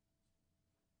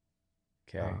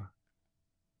 Okay.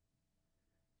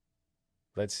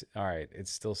 All right. It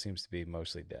still seems to be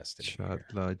mostly Destiny. Shot here.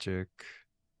 logic.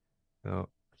 Oh,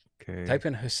 okay. Type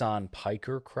in Hassan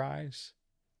Piker cries.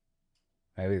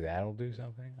 Maybe that'll do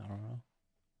something. I don't know.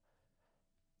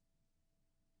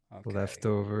 Okay.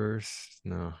 Leftovers.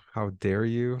 No. How dare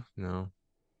you? No.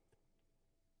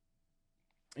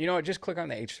 You know what? Just click on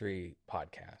the H3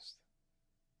 podcast.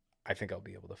 I think I'll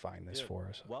be able to find this for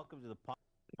us. Welcome to the podcast.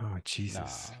 Oh,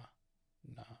 Jesus.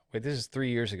 Nah. Wait, this is 3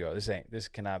 years ago. This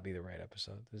cannot be the right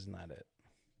episode. This is not it.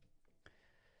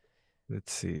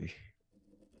 Let's see.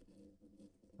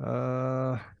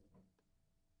 I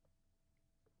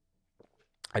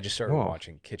just started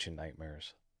watching Kitchen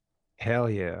Nightmares. Hell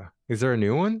yeah. Is there a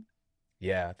new one?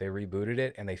 Yeah, they rebooted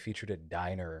it and they featured a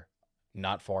diner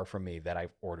not far from me that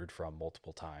I've ordered from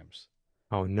multiple times.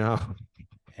 Oh no.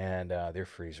 And their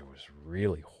freezer was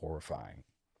really horrifying.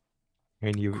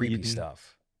 And you've creepy eaten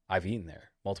stuff. I've eaten there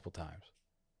multiple times.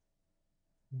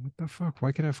 What the fuck?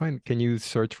 Why can't I find? Can you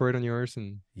search for it on yours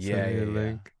and send me a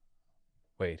link?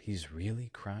 Wait, he's really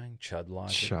crying? Chud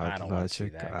Logic? Chud I don't want to see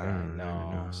Logic? that I guy. don't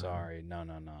No, know. sorry.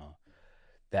 No.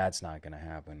 That's not going to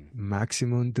happen.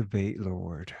 Maximum Debate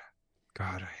Lord.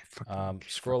 God, I fucking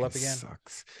scroll up again.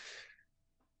 Sucks.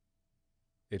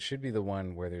 It should be the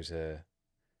one where there's a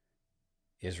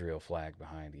Israel flag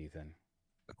behind Ethan.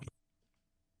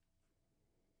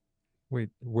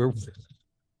 Wait, where?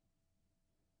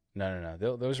 No.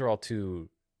 Those are all too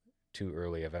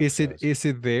early of episodes. Is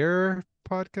it their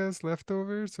podcast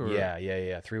Leftovers or?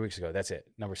 Yeah. 3 weeks ago. That's it.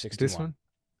 Number 61. This one?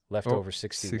 Leftover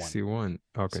 61. 61.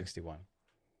 Okay. 61.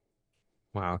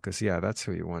 Wow, because that's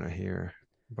who you want to hear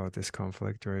about this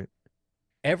conflict, right?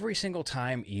 Every single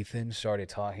time Ethan started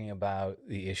talking about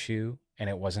the issue, and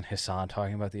it wasn't Hassan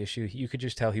talking about the issue, you could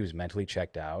just tell he was mentally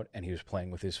checked out and he was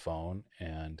playing with his phone,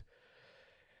 and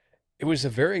it was a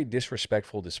very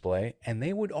disrespectful display, and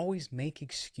they would always make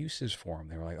excuses for him.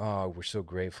 They were like, oh, we're so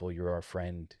grateful you're our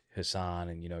friend, Hassan,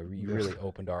 and, you really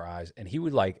opened our eyes. And he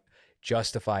would,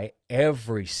 justify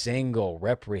every single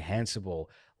reprehensible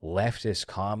leftist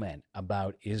comment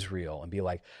about Israel and be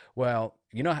like, well,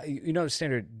 the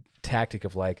standard tactic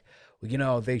of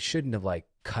they shouldn't have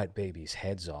cut babies'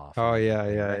 heads off. Oh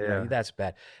yeah. That's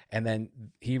bad. And then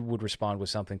he would respond with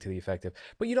something to the effect of,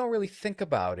 but you don't really think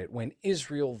about it when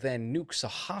Israel then nukes a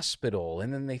hospital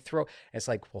and then they throw. It's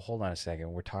like, well, hold on a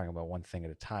second. We're talking about one thing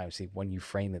at a time. See, when you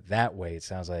frame it that way, it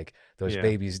sounds like those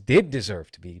babies did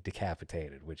deserve to be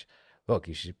decapitated, which, look,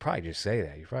 you should probably just say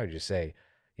that. You probably just say,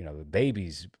 the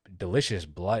baby's delicious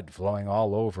blood flowing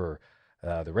all over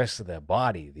the rest of the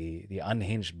body, the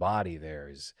unhinged body there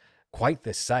is quite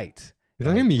the sight. Is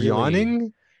that him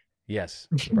yawning? Yes,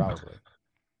 probably.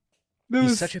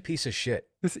 He's such a piece of shit.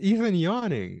 It's even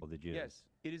yawning. Yes,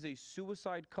 it is a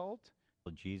suicide cult.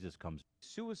 Well, Jesus comes.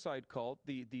 Suicide cult.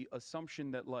 The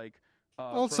assumption that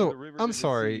also, from the river I'm to the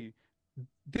sorry. sea-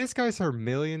 These guys are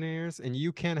millionaires, and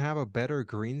you can't have a better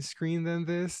green screen than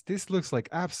this. This looks like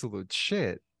absolute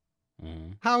shit.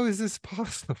 Mm-hmm. How is this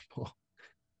possible?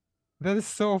 That is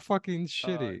so fucking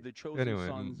shitty. The chosen Anyway,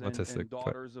 sons and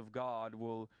daughters of God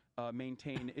will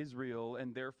maintain Israel,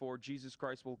 and therefore Jesus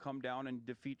Christ will come down and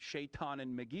defeat Shaitan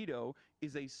and Megiddo,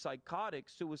 is a psychotic,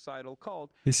 suicidal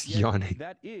cult. He's Yet yawning.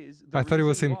 That is. I thought it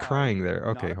was him why crying there.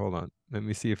 not Okay, a- hold on. Let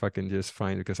me see if I can just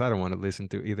find it, because I don't want to listen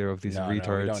to either of these retards.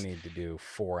 No, we don't need to do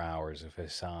 4 hours of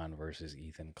Hassan versus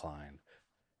Ethan Klein.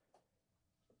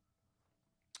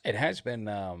 It has been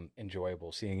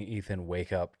enjoyable seeing Ethan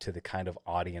wake up to the kind of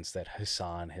audience that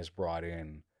Hassan has brought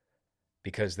in,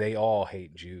 because they all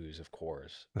hate Jews, of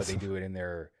course, but they do it in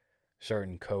their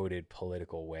certain coded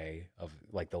political way of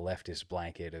like the leftist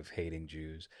blanket of hating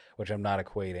Jews, which I'm not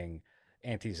equating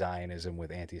anti-Zionism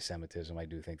with anti-Semitism. I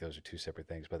do think those are two separate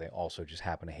things, but they also just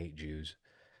happen to hate Jews.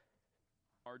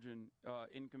 Margin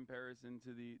in comparison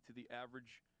to the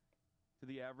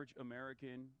average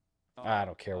American. I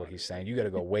don't care what he's saying. You got to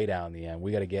go way down the end.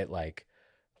 We got to get like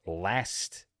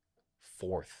last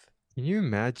fourth. Can you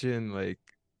imagine like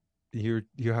you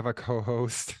have a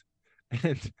co-host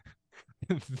and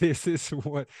this is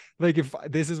what like if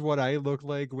this is what I look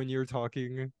like when you're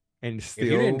talking, and still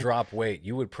If you didn't drop weight,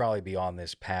 you would probably be on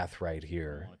this path right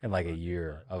here in like a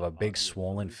year of a big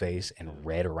swollen face and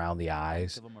red around the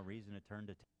eyes. Give 'em a reason to turn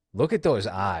to Look at those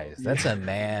eyes. That's a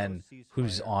man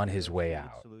who's on his way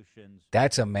out.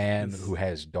 That's a man who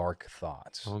has dark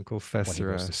thoughts Uncle when he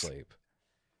Fester goes to ass. sleep.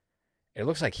 It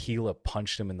looks like Gila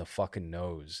punched him in the fucking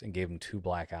nose and gave him two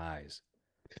black eyes.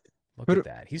 Look But- at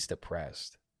that. He's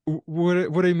depressed.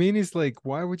 What I mean is like,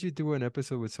 why would you do an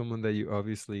episode with someone that you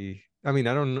obviously? I mean,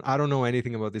 I don't know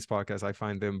anything about this podcast. I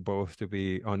find them both to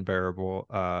be unbearable.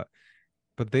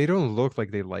 But they don't look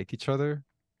like they like each other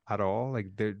at all.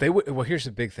 Like They would. Well, here's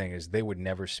the big thing: is they would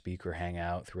never speak or hang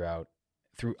out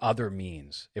through other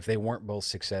means if they weren't both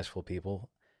successful people.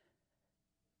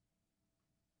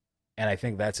 And I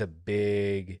think that's a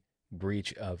big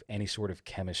breach of any sort of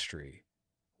chemistry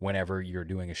whenever you're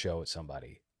doing a show with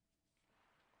somebody.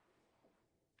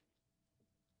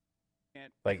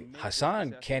 And Like make this Hassan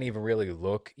assessment. can't even really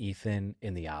look Ethan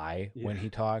in the eye when he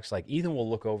talks. Like Ethan will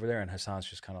look over there and Hassan's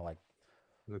just kind of like,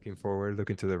 looking forward,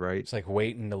 looking to the right. it's like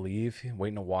waiting to leave,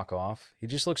 waiting to walk off. He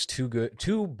just looks too good,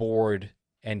 too bored,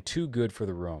 and too good for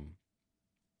the room.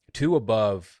 Too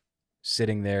above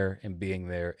sitting there and being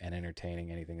there and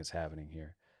entertaining anything that's happening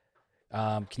here.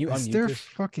 Can you Is unmute there a this?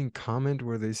 fucking comment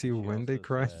where they see She when they also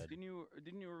cry? said- Didn't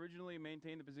you originally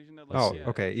maintain the position that Oh, yeah,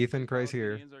 okay, the Ethan cries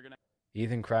here. Palestinians are gonna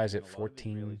Ethan cries at And a lot of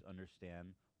 14. Israelis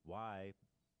understand why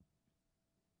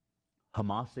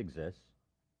Hamas exists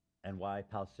and why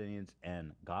Palestinians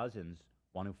and Gazans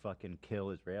want to fucking kill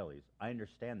Israelis. I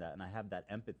understand that, and I have that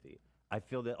empathy. I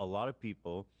feel that a lot of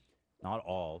people, not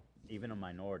all, even a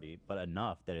minority, but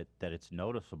enough that it's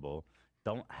noticeable,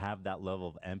 don't have that level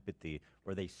of empathy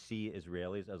where they see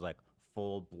Israelis as like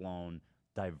full-blown,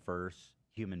 diverse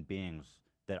human beings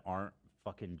that aren't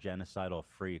fucking genocidal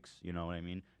freaks. You know what I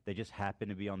mean? They just happen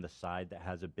to be on the side that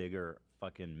has a bigger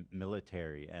fucking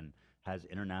military and has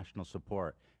international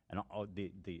support. And all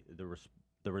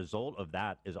the result of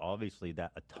that is obviously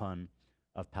that a ton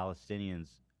of Palestinians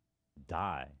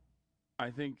die. I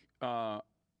think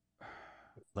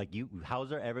Like how's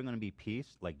there ever going to be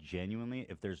peace? Like genuinely,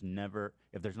 if there's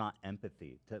not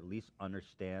empathy to at least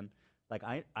understand. Like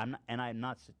I'm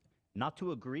not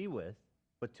to agree with,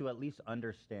 but to at least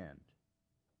understand.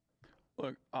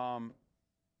 look,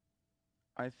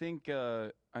 I think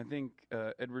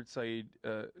Edward Said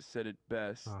said it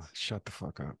best. Oh, shut the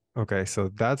fuck up. Okay, so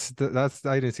that's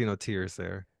I didn't see no tears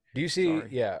there. Do you see? Sorry.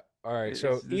 Yeah. All right. So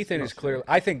It's- this Ethan is is clearly.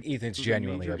 a- I think Ethan's this is a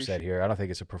genuinely major upset issue. here. I don't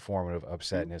think it's a performative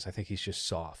upsetness. I think he's just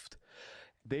soft.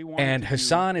 They wanted And to do-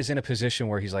 Hassan is in a position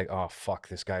where he's like, "Oh fuck,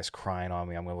 this guy's crying on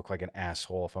me. I'm gonna look like an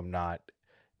asshole if I'm not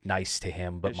nice to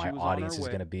him." But Yeah, she my was on her audience is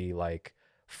way. gonna be like,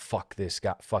 "Fuck this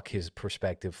guy. Fuck his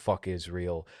perspective. Fuck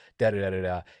Israel." Da da da da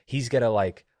da. He's gonna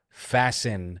like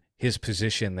fasten his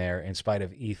position there in spite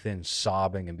of Ethan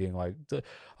sobbing and being like,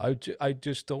 I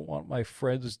just don't want my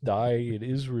friends die in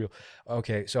Israel.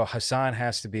 Okay, so Hassan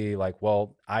has to be like,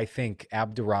 well, I think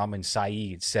Abdurrahman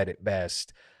Saeed said it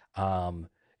best.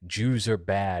 Jews are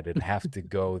bad and have to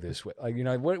go this way. Like, you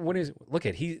know, what is, look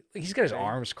at, he's got his Okay.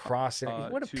 arms crossed.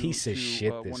 And what a piece of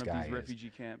shit this one guy of these is. refugee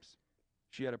camps.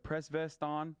 She had a press vest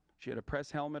on. She had a press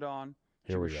helmet on.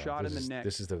 She Here we was go. shot This in is, the neck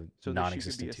this is the so that she could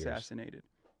non-existent be tears. assassinated.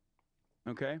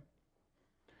 Okay.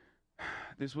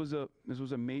 This was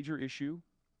a major issue.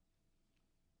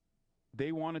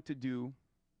 They wanted to do.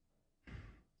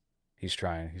 He's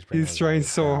trying. He's He's trying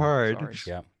so hard. Sorry.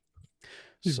 Yeah.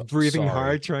 He's So- breathing sorry.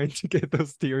 hard, trying to get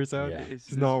those tears out. Yeah.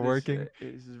 It's not working.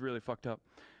 This is really fucked up.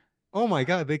 Oh my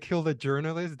god, they killed a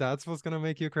journalist. That's what's gonna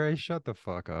make you cry. Shut the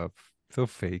fuck up. So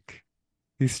fake.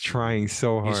 He's trying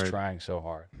so hard. He's trying so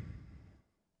hard.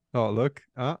 Oh look.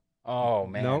 Oh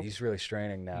man, Nope. he's really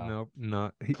straining now. Nope,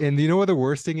 not. And you know what the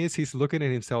worst thing is? He's looking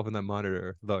at himself in the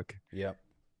monitor. Look. Yep.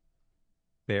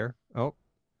 There. Oh.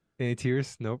 Any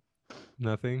tears? Nope.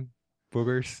 Nothing.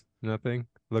 Boogers? Nothing.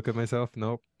 Look at myself?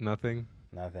 Nope. Nothing.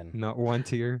 Nothing. Not one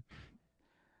tear.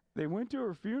 They went to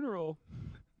her funeral.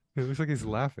 It looks like he's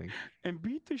laughing. and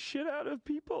beat the shit out of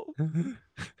people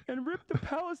and rip the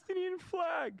Palestinian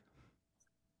flag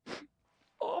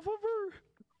off of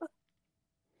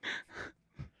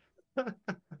her.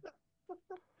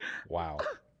 Wow.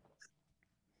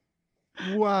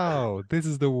 Wow, this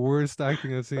is the worst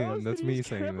acting I've seen. That's me Palestinians can't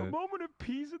saying have a that. moment of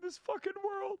peace in this fucking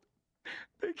world.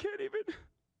 They can't even.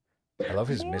 I love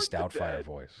his mourn Missed the Outfire dead.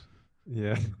 voice.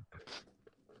 Yeah.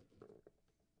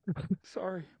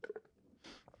 Sorry.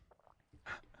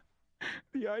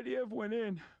 The IDF went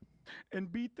in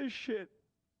and beat the shit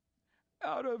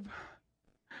out of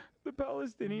the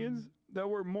Palestinians that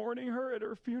were mourning her at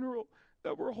her funeral,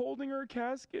 that were holding her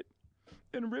casket,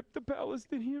 and ripped the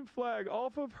Palestinian flag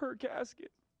off of her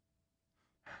casket.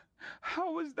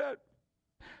 How is that?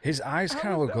 His eyes How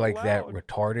kind of is look that like that allowed?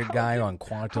 retarded How guy can- on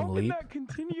Quantum How can Leap. that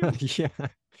continue? Yeah.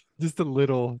 Just a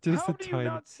little, just How a do you tiny.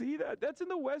 not see that? That's in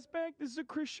the West Bank. This is a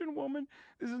Christian woman.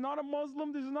 This is not a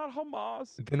Muslim. This is not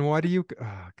Hamas. Then why do you?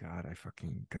 Oh God, I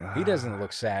fucking. He doesn't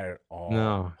look sad at all.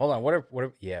 No. Hold on. What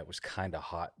if yeah, it was kind of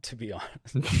hot, to be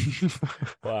honest.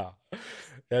 Wow.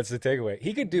 That's the takeaway.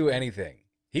 He could do anything.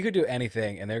 He could do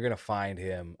anything, and they're going to find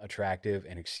him attractive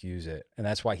and excuse it. And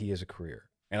that's why he has a career.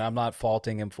 And I'm not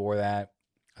faulting him for that.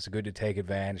 It's good to take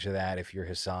advantage of that if you're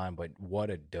Hassan, but what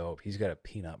a dope. He's got a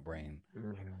peanut brain.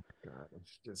 Oh, God,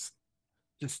 it's just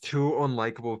two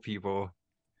unlikable people.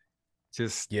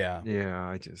 Just Yeah.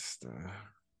 I just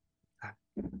that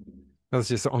was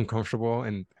just uncomfortable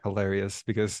and hilarious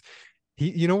because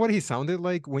you know what he sounded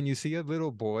like when you see a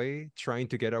little boy trying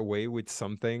to get away with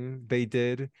something they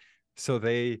did, so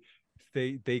they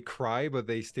cry but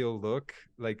they still look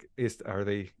like are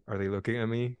they looking at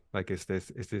me like is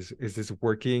this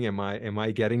working? Am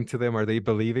I getting to them? Are they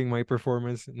believing my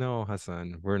performance? No,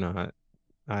 Hassan, we're not.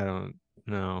 I don't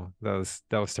know. That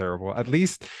was terrible. At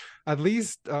least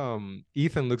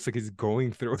Ethan looks like he's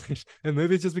going through it. And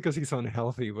maybe it's just because he's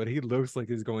unhealthy, but he looks like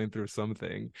he's going through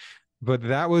something. But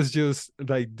that was just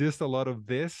like just a lot of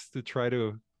this to try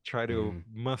to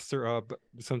muster up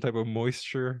some type of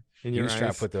moisture in He your was eyes.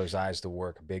 trying to put those eyes to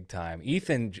work big time.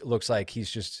 Ethan looks like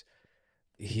he's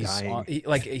Dying.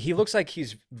 he looks like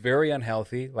he's very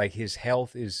unhealthy. Like his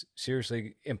health is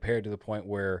seriously impaired to the point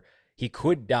where he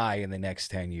could die in the next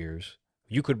 10 years.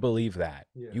 You could believe that.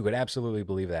 Yeah. You could absolutely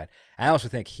believe that. I also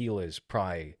think Gila's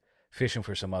probably fishing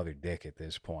for some other dick at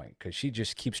this point because she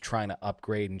just keeps trying to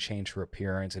upgrade and change her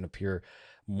appearance and appear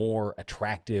more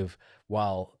attractive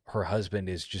while her husband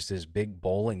is just this big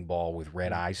bowling ball with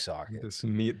red eye sockets. This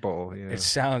meatball, yeah.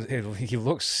 He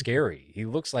looks scary. He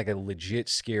looks like a legit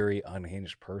scary,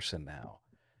 unhinged person now.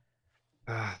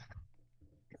 Gosh.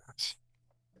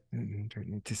 I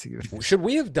need to see this. Should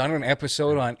we have done an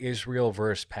episode on Israel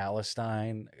versus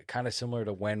Palestine, kind of similar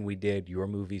to when we did Your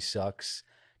Movie Sucks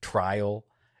Trial,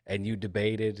 and you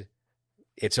debated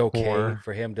it's okay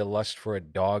for him to lust for a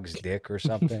dog's dick or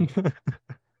something?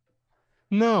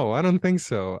 No, I don't think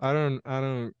so.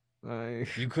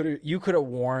 You could have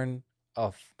worn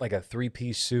a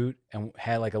 3-piece suit and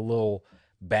had like a little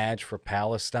badge for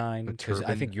Palestine, because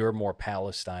I think you're more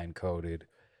Palestine coded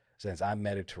since I'm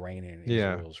Mediterranean.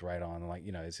 Israel's right on, like,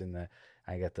 it's in the,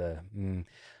 I got the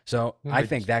so I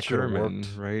think that could have worked,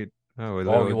 right? Oh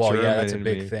well, yeah, that's a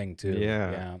big thing too.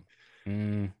 Yeah.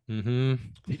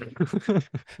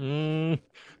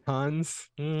 Hans,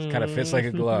 it kind of fits like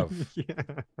a glove. Yeah.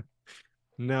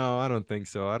 No, I don't think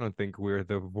so. I don't think we're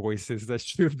the voices that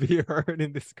should be heard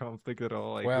in this conflict at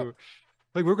all.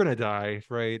 We're gonna die,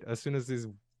 right? As soon as this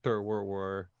Third World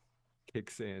War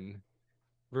kicks in,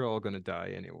 we're all gonna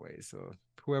die anyway. So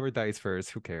whoever dies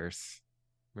first, who cares?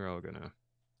 We're all gonna.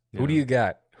 Who do you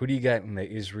got? Who do you got in the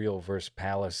Israel versus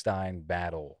Palestine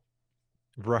battle?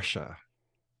 Russia.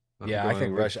 I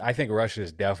think Russia. I think Russia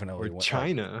is definitely or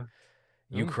China.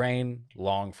 Ukraine,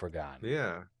 long forgotten.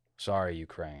 Yeah. Sorry,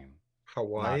 Ukraine.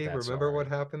 Hawaii. Remember what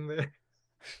happened there?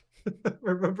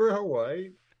 Remember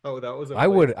Hawaii? Oh, that was. I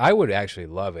would actually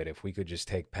love it if we could just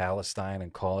take Palestine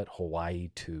and call it Hawaii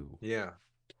 2. Yeah.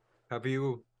 Have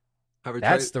you ever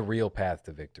That's the real path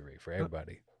to victory for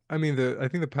everybody. I mean, I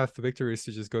think the path to victory is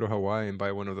to just go to Hawaii and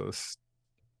buy one of those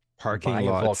parking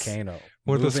lots. A volcano.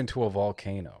 Move into a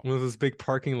volcano. One of those big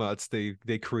parking lots they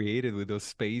created with those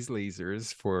space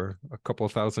lasers for a couple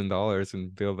 $1,000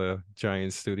 and build a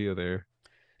giant studio there.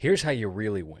 Here's how you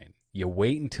really win. You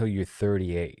wait until you're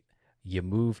 38. You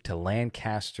move to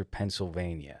Lancaster,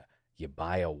 Pennsylvania. You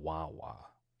buy a Wawa.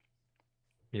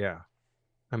 Yeah.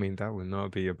 I mean, that would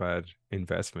not be a bad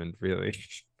investment, really.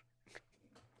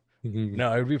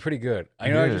 No, it would be pretty good. I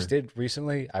know. I just did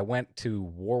recently. I went to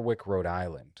Warwick, Rhode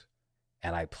Island,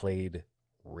 and I played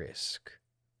Risk.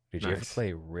 Did you ever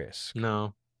play Risk?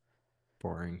 No.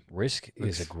 boring. Risk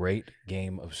is a It's- great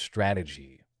game of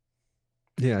strategy.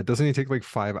 Yeah, doesn't it take like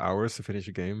 5 hours to finish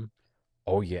a game?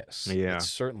 Oh, yes. Yeah. It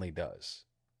certainly does.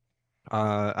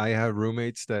 I have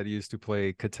roommates that used to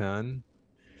play Catan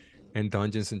and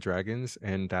Dungeons and Dragons,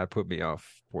 and that put me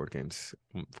off board games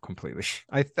completely.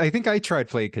 I think I tried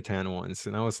playing Catan once,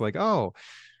 and I was like, oh,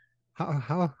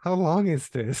 how long is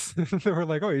this? They were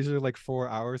like, oh, usually like 4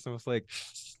 hours. And I was like,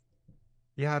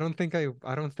 yeah, I don't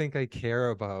think I care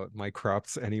about my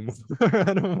crops anymore. I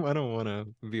don't want to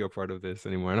be a part of this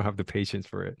anymore. I don't have the patience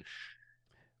for it.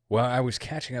 Well, I was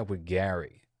catching up with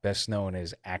Gary, best known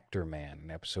as Actor Man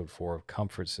in episode 4 of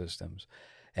Comfort Systems,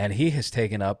 and he has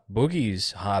taken up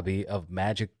Boogie's hobby of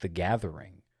Magic the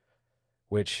Gathering,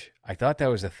 which I thought that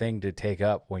was a thing to take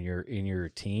up when you're in your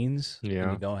teens and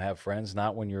Yeah. you don't have friends,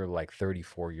 not when you're like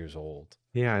 34 years old.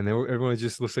 Yeah, and everyone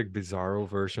just looks like Bizarro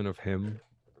version of him.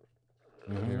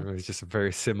 Mhm. Everyone's just a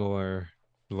very similar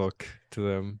look to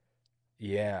them.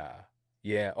 Yeah.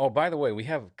 Yeah. Oh, by the way, we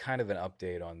have kind of an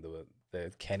update on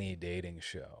the Kenny dating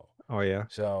show. Oh yeah.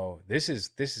 So this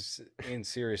is in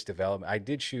serious development. I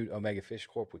did shoot Omega Fish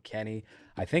Corp with Kenny.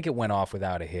 I think it went off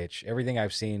without a hitch. Everything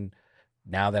I've seen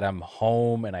now that I'm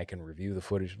home and I can review the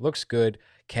footage looks good.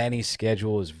 Kenny's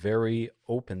schedule is very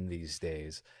open these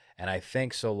days, and I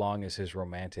think so long as his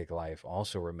romantic life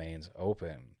also remains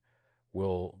open,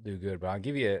 we'll do good. But I'll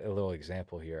give you a little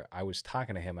example here. I was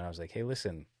talking to him and I was like, "Hey,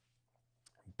 listen,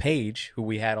 Paige, who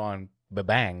we had on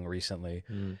Babang recently,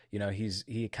 Mm. you know,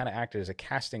 he kind of acted as a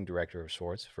casting director of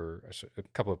sorts for a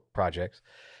couple of projects,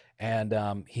 and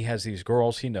he has these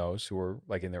girls he knows who are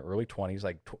like in their early 20s,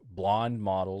 like blonde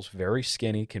models, very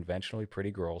skinny, conventionally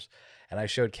pretty girls. And I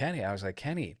showed Kenny. I was like,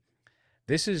 Kenny,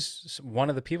 this is one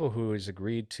of the people who has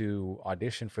agreed to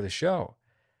audition for the show.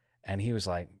 And he was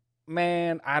like,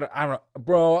 man, I don't,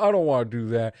 bro, I don't want to do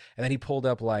that. And then he pulled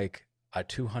up like a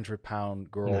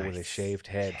 200-pound girl with a Nice. shaved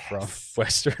head from Yes.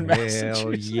 Western Hell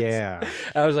Massachusetts. yeah.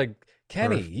 I was like,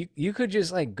 Kenny, Perfect. you could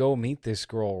just like go meet this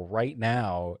girl right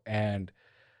now and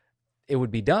it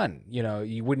would be done. You know,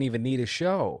 you wouldn't even need a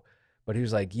show. But he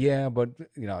was like, yeah, but,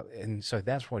 you know, and so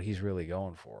that's what he's really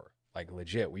going for. Like,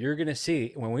 legit. You're going to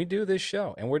see when we do this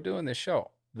show, and we're doing this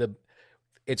show,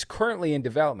 it's currently in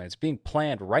development. It's being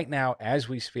planned right now as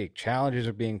we speak. Challenges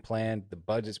are being planned. The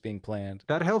budget's being planned.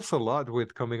 That helps a lot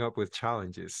with coming up with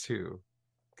challenges too,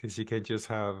 because you can just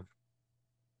have.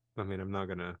 I mean, I'm not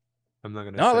gonna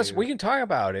No, say we can talk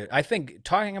about it. I think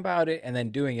talking about it and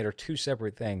then doing it are two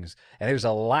separate things. And there's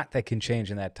a lot that can change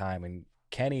in that time. And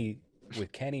Kenny,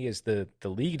 with Kenny as the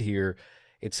lead here,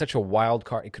 it's such a wild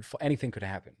card. Anything could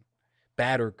happen,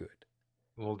 bad or good.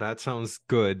 Well, that sounds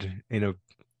good in a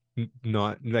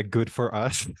not like good for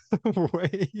us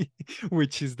way,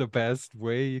 which is the best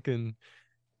way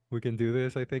we can do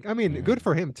this, I think. I mean, good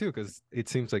for him too, because it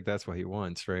seems like that's what he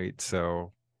wants, right?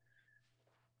 So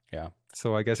Yeah.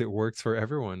 so I guess it works for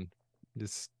everyone.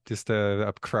 Just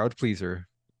a crowd pleaser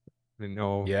in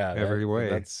every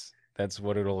way. That's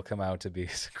what it'll come out to be.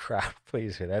 It's a crowd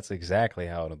pleaser. That's exactly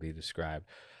how it'll be described.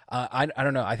 I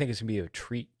don't know. I think it's gonna be a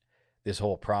treat. This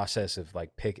whole process of like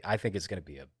I think it's gonna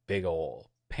be a big old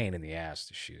pain in the ass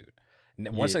to shoot. And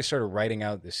once Yeah. I started writing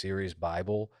out the series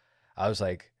Bible, I was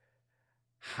like,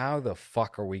 how the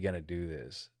fuck are we gonna do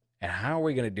this? And how are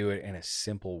we gonna do it in a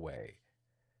simple way?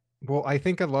 Well, I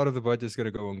think a lot of the budget's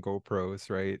gonna go on GoPros,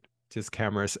 right? Just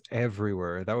cameras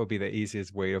everywhere. That would be the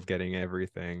easiest way of getting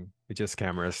everything. Just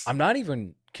cameras. I'm not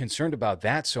even concerned about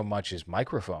that so much as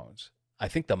microphones. I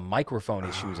think the microphone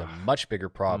issue is a much bigger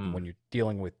problem when you're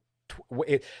dealing with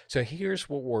so here's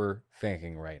what we're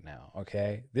thinking right now,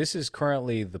 okay? This is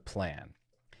currently the plan.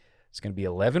 It's going to be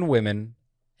 11 women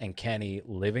and Kenny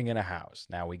living in a house.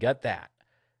 Now, we got that.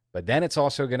 But then it's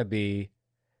also going to be,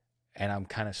 and I'm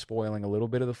kind of spoiling a little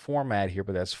bit of the format here,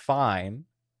 but that's fine.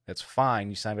 That's fine.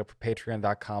 You sign up for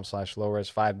patreon.com/lowres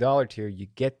 $5 tier. You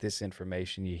get this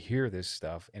information. You hear this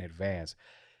stuff in advance.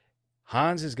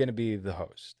 Hans is going to be the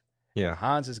host. Yeah.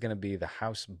 Hans is going to be the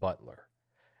house butler,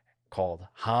 called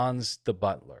Hans the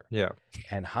Butler. Yeah.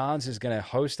 And Hans is going to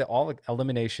host all the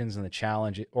eliminations and the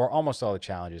challenge, or almost all the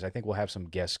challenges. I think we'll have some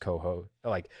guest co-host,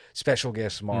 like special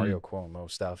guest Mario Cuomo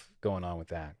stuff going on with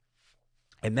that.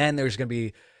 And then there's going to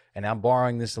be, and I'm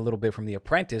borrowing this a little bit from The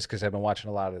Apprentice because I've been watching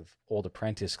a lot of old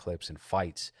Apprentice clips and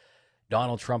fights.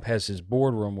 Donald Trump has his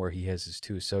boardroom where he has his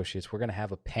two associates. We're going to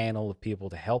have a panel of people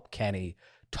to help Kenny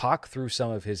talk through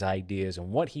some of his ideas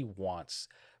and what he wants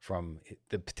from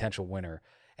the potential winner.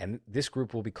 And this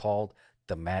group will be called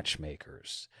the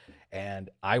Matchmakers. And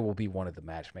I will be one of the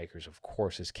matchmakers, of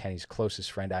course, as Kenny's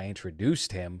closest friend. I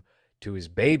introduced him to his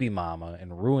baby mama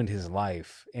and ruined his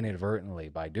life inadvertently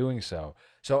by doing so.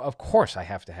 So, of course, I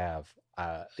have to have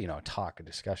a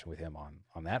discussion with him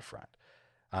on that front.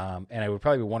 And it would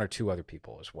probably be one or two other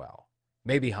people as well,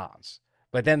 maybe Hans.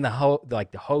 But then the host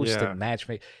Yeah. and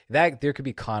matchmaker, that there could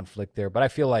be conflict there. But I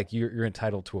feel like you're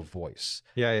entitled to a voice.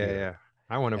 Yeah.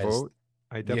 I want to As- vote.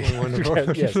 I definitely want to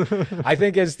vote. Yes. I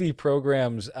think as the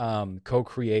program's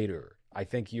co-creator, I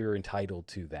think you're entitled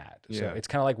to that. So Yeah. it's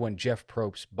kind of like when Jeff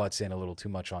Probst butts in a little too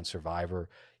much on Survivor.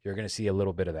 You're going to see a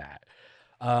little bit of that.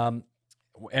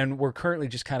 And we're currently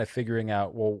just kind of figuring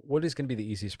out, well, what is going to be the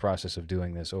easiest process of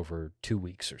doing this over 2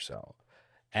 weeks or so?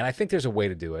 And I think there's a way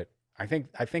to do it. I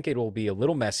think it will be a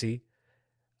little messy.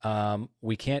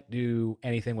 We can't do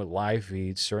anything with live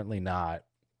feeds, certainly not.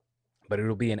 But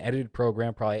it'll be an edited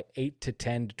program, probably 8 to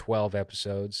 10 to 12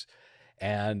 episodes.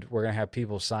 And we're going to have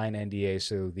people sign NDA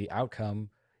so the outcome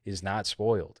is not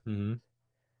spoiled. Hmm.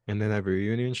 And then a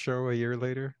reunion show a year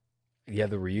later. Yeah,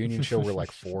 the reunion show where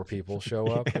like 4 people show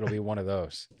up. Yeah. It'll be one of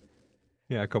those.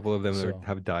 Yeah, a couple of them So-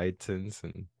 have died since,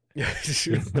 and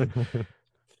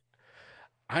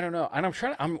I don't know. And I'm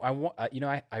trying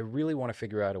to, I really want to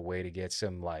figure out a way to get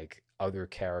some like other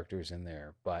characters in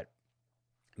there, but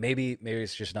maybe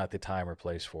it's just not the time or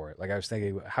place for it. Like I was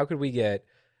thinking, how could we get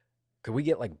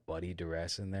like Buddy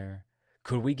Duress in there?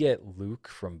 Could we get Luke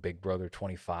from Big Brother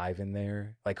 25 in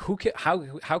there? Like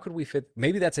how could we fit?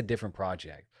 Maybe that's a different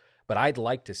project, but I'd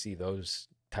like to see those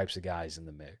types of guys in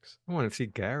the mix. I want to see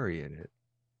Gary in it.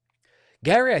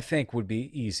 Gary, I think, would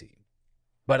be easy,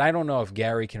 but I don't know if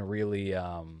Gary can really.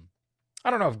 I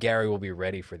don't know if Gary will be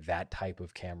ready for that type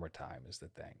of camera time. Is the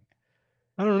thing.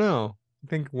 I don't know. I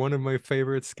think one of my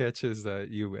favorite sketches that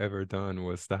you've ever done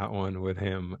was that one with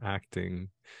him acting.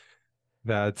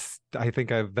 That's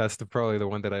probably the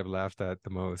one that I've laughed at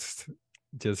the most.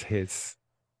 Just his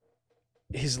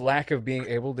lack of being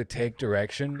able to take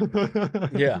direction,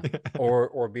 yeah,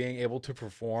 or being able to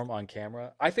perform on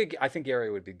camera. I think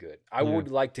Gary would be good. I Yeah. would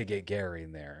like to get Gary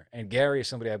in there, and Gary is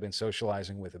somebody I've been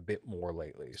socializing with a bit more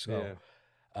lately, so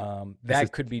that is-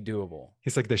 could be doable.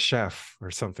 He's like the chef or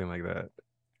something like that.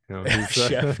 You know, he's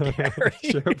Chef Gary.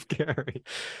 Chef Gary.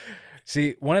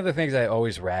 See, one of the things I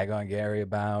always rag on Gary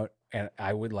about, and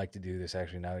I would like to do this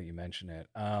actually now that you mention it,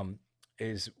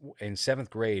 is in 7th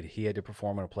grade, he had to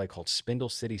perform in a play called Spindle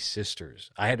City Sisters.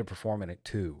 I had to perform in it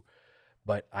too,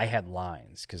 but I had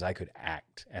lines because I could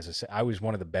act. I was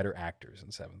one of the better actors in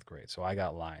 7th grade, so I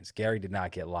got lines. Gary did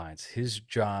not get lines. His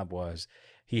job was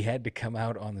he had to come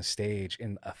out on the stage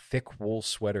in a thick wool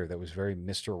sweater that was very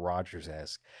Mr.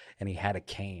 Rogers-esque, and he had a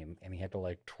cane, and he had to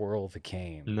like twirl the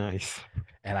cane. Nice.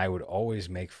 And I would always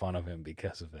make fun of him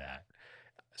because of that.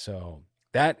 So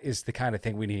that is the kind of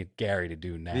thing we need Gary to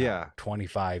do now. Yeah.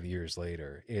 25 years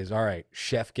later is all right.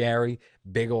 Chef Gary,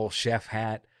 big old chef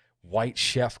hat, white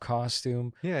chef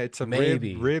costume. Yeah, it's a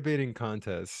Maybe. rib eating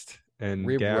contest. And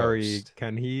Rib Gary, roast.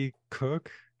 can he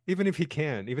cook? Even if he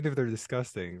can, even if they're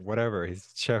disgusting, whatever.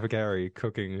 He's Chef Gary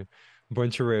cooking a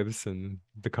bunch of ribs, and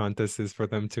the contest is for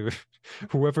them to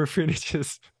whoever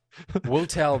finishes. We'll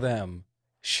tell them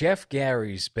Chef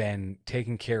Gary's been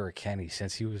taking care of Kenny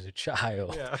since he was a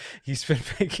child. Yeah. He's been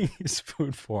making his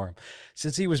food for him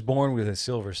since he was born with a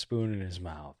silver spoon in his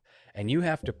mouth. And you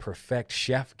have to perfect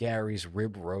Chef Gary's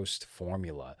rib roast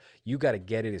formula. You got to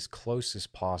get it as close as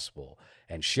possible.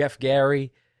 And Chef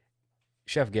Gary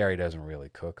doesn't really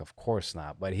cook, of course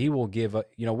not, but he will give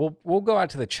we'll go out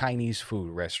to the Chinese food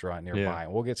restaurant nearby Yeah.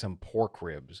 and we'll get some pork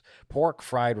ribs, pork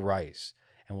fried rice,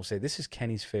 and we'll say, this is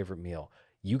Kenny's favorite meal.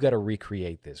 You got to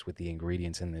recreate this with the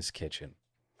ingredients in this kitchen.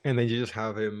 And then you just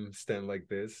have him stand like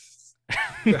this.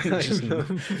 Just-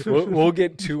 we'll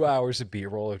get 2 hours of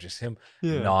B-roll of just him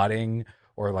Yeah. nodding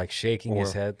or like shaking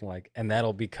his Or- head, and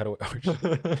that'll be cut away.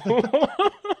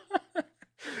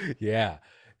 Yeah,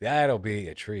 that'll be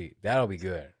a treat. That'll be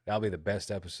good. That'll be the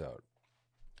best episode.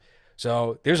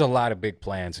 So there's a lot of big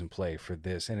plans in play for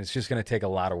this, and it's just going to take a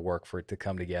lot of work for it to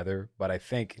come together. But I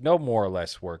think no more or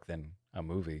less work than a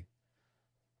movie.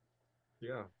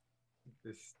 Yeah.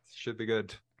 This should be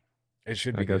good. It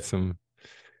should be I got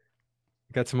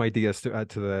good. some ideas to add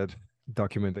to that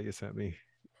document that you sent me.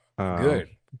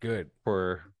 Good.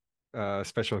 For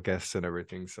special guests and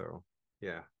everything. So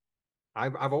yeah.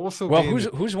 I've also Well, been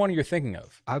who's one you're thinking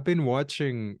of? I've been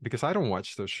watching, because I don't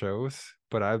watch those shows,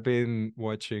 but I've been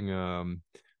watching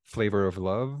Flavor of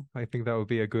Love. I think that would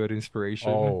be a good inspiration.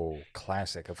 Oh,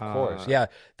 classic, of course. Uh, Yeah,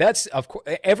 that's of course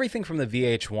everything from the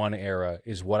VH1 era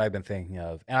is what I've been thinking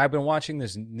of. And I've been watching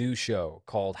this new show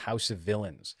called House of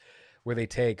Villains, where they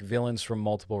take villains from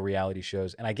multiple reality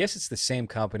shows. And I guess it's the same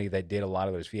company that did a lot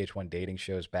of those VH1 dating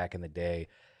shows back in the day.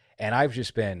 And I've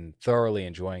just been thoroughly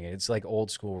enjoying it. It's like old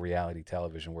school reality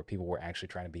television where people were actually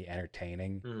trying to be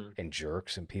entertaining Mm. and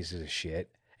jerks and pieces of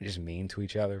shit. just mean to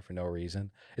each other for no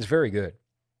reason. It's very good.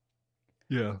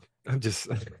 Yeah. I'm just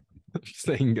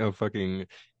saying fucking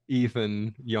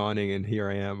Ethan yawning, and here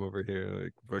I am over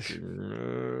here like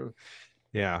fucking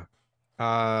yeah.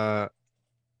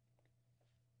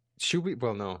 Should we?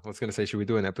 Well, no. I was gonna say, should we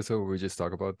do an episode where we just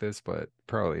talk about this? But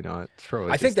probably not. It's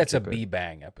probably I think just to that's a keep it-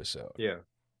 B-Bang episode. Yeah.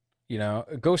 You know,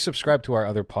 go subscribe to our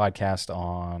other podcast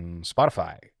on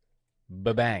Spotify.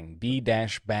 B-Bang,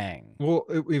 B-Bang. Well,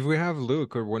 if we have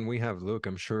Luke, or when we have Luke,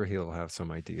 I'm sure he'll have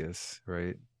some ideas,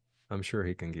 right? I'm sure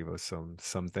he can give us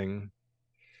something.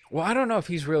 Well, I don't know if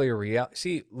he's really a reality.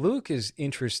 See, Luke is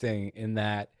interesting in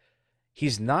that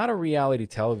he's not a reality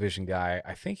television guy.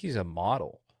 I think he's a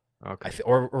model. Okay.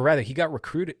 Or rather, he got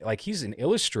recruited. Like, he's an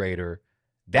illustrator.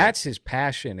 That's his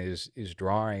passion, is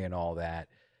drawing and all that,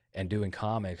 and doing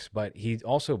comics. But he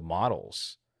also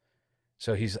models.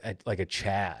 So he's like a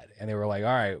Chad. And they were like, all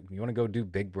right, you want to go do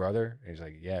Big Brother? And he's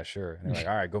like, yeah, sure. And they're like,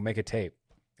 all right, go make a tape.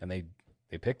 And they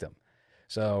picked him.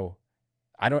 So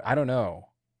I don't know.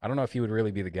 I don't know if he would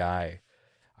really be the guy.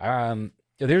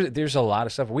 There's a lot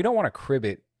of stuff. We don't want to crib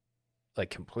it like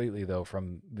completely though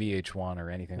from VH1 or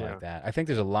anything like that. I think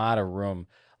there's a lot of room,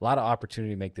 a lot of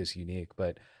opportunity to make this unique,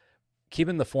 but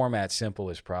keeping the format simple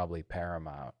is probably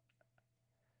paramount.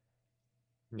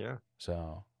 Yeah.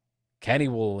 So Kenny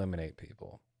will eliminate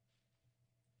people.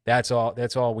 That's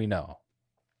all we know.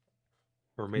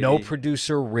 Or maybe No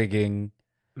producer rigging.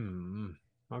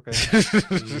 Okay.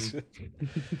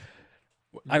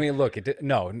 I mean, look,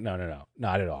 no, not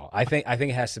at all. I think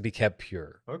it has to be kept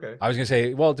pure. Okay. I was gonna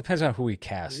say, well, it depends on who we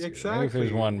cast. Exactly. Maybe if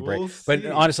there's one break, We'll but see.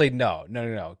 honestly, no.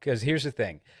 Because here's the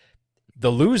thing: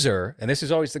 the loser, and this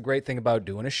is always the great thing about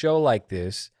doing a show like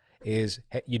this, is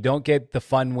you don't get the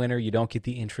fun winner, you don't get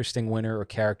the interesting winner or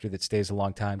character that stays a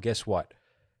long time. Guess what?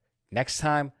 Next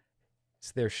time,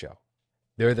 it's their show.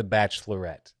 They're the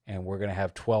Bachelorette, and we're gonna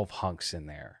have 12 hunks in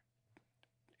there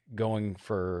going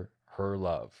for her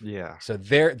love. Yeah. So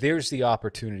there's the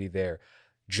opportunity there.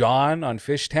 John on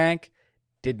Fish Tank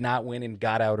did not win and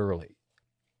got out early.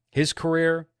 His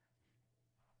career,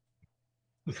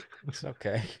 it's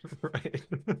okay. Right.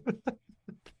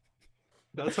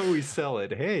 That's how we sell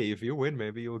it. Hey, if you win,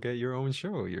 maybe you'll get your own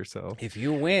show yourself. If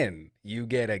you win, you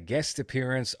get a guest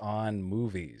appearance on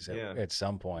movies Yeah. at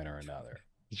some point or another.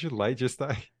 Did your light just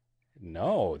die?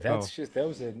 No, that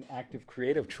was an active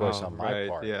creative choice on my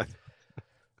part. Yeah.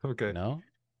 Okay. No?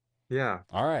 Yeah.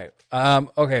 All right.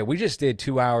 Okay, we just did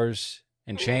 2 hours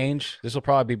and change. This will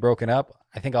probably be broken up.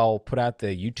 I think I'll put out the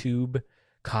YouTube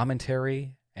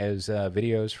commentary as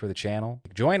videos for the channel.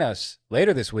 Join us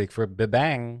later this week for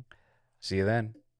B-Bang. See you then.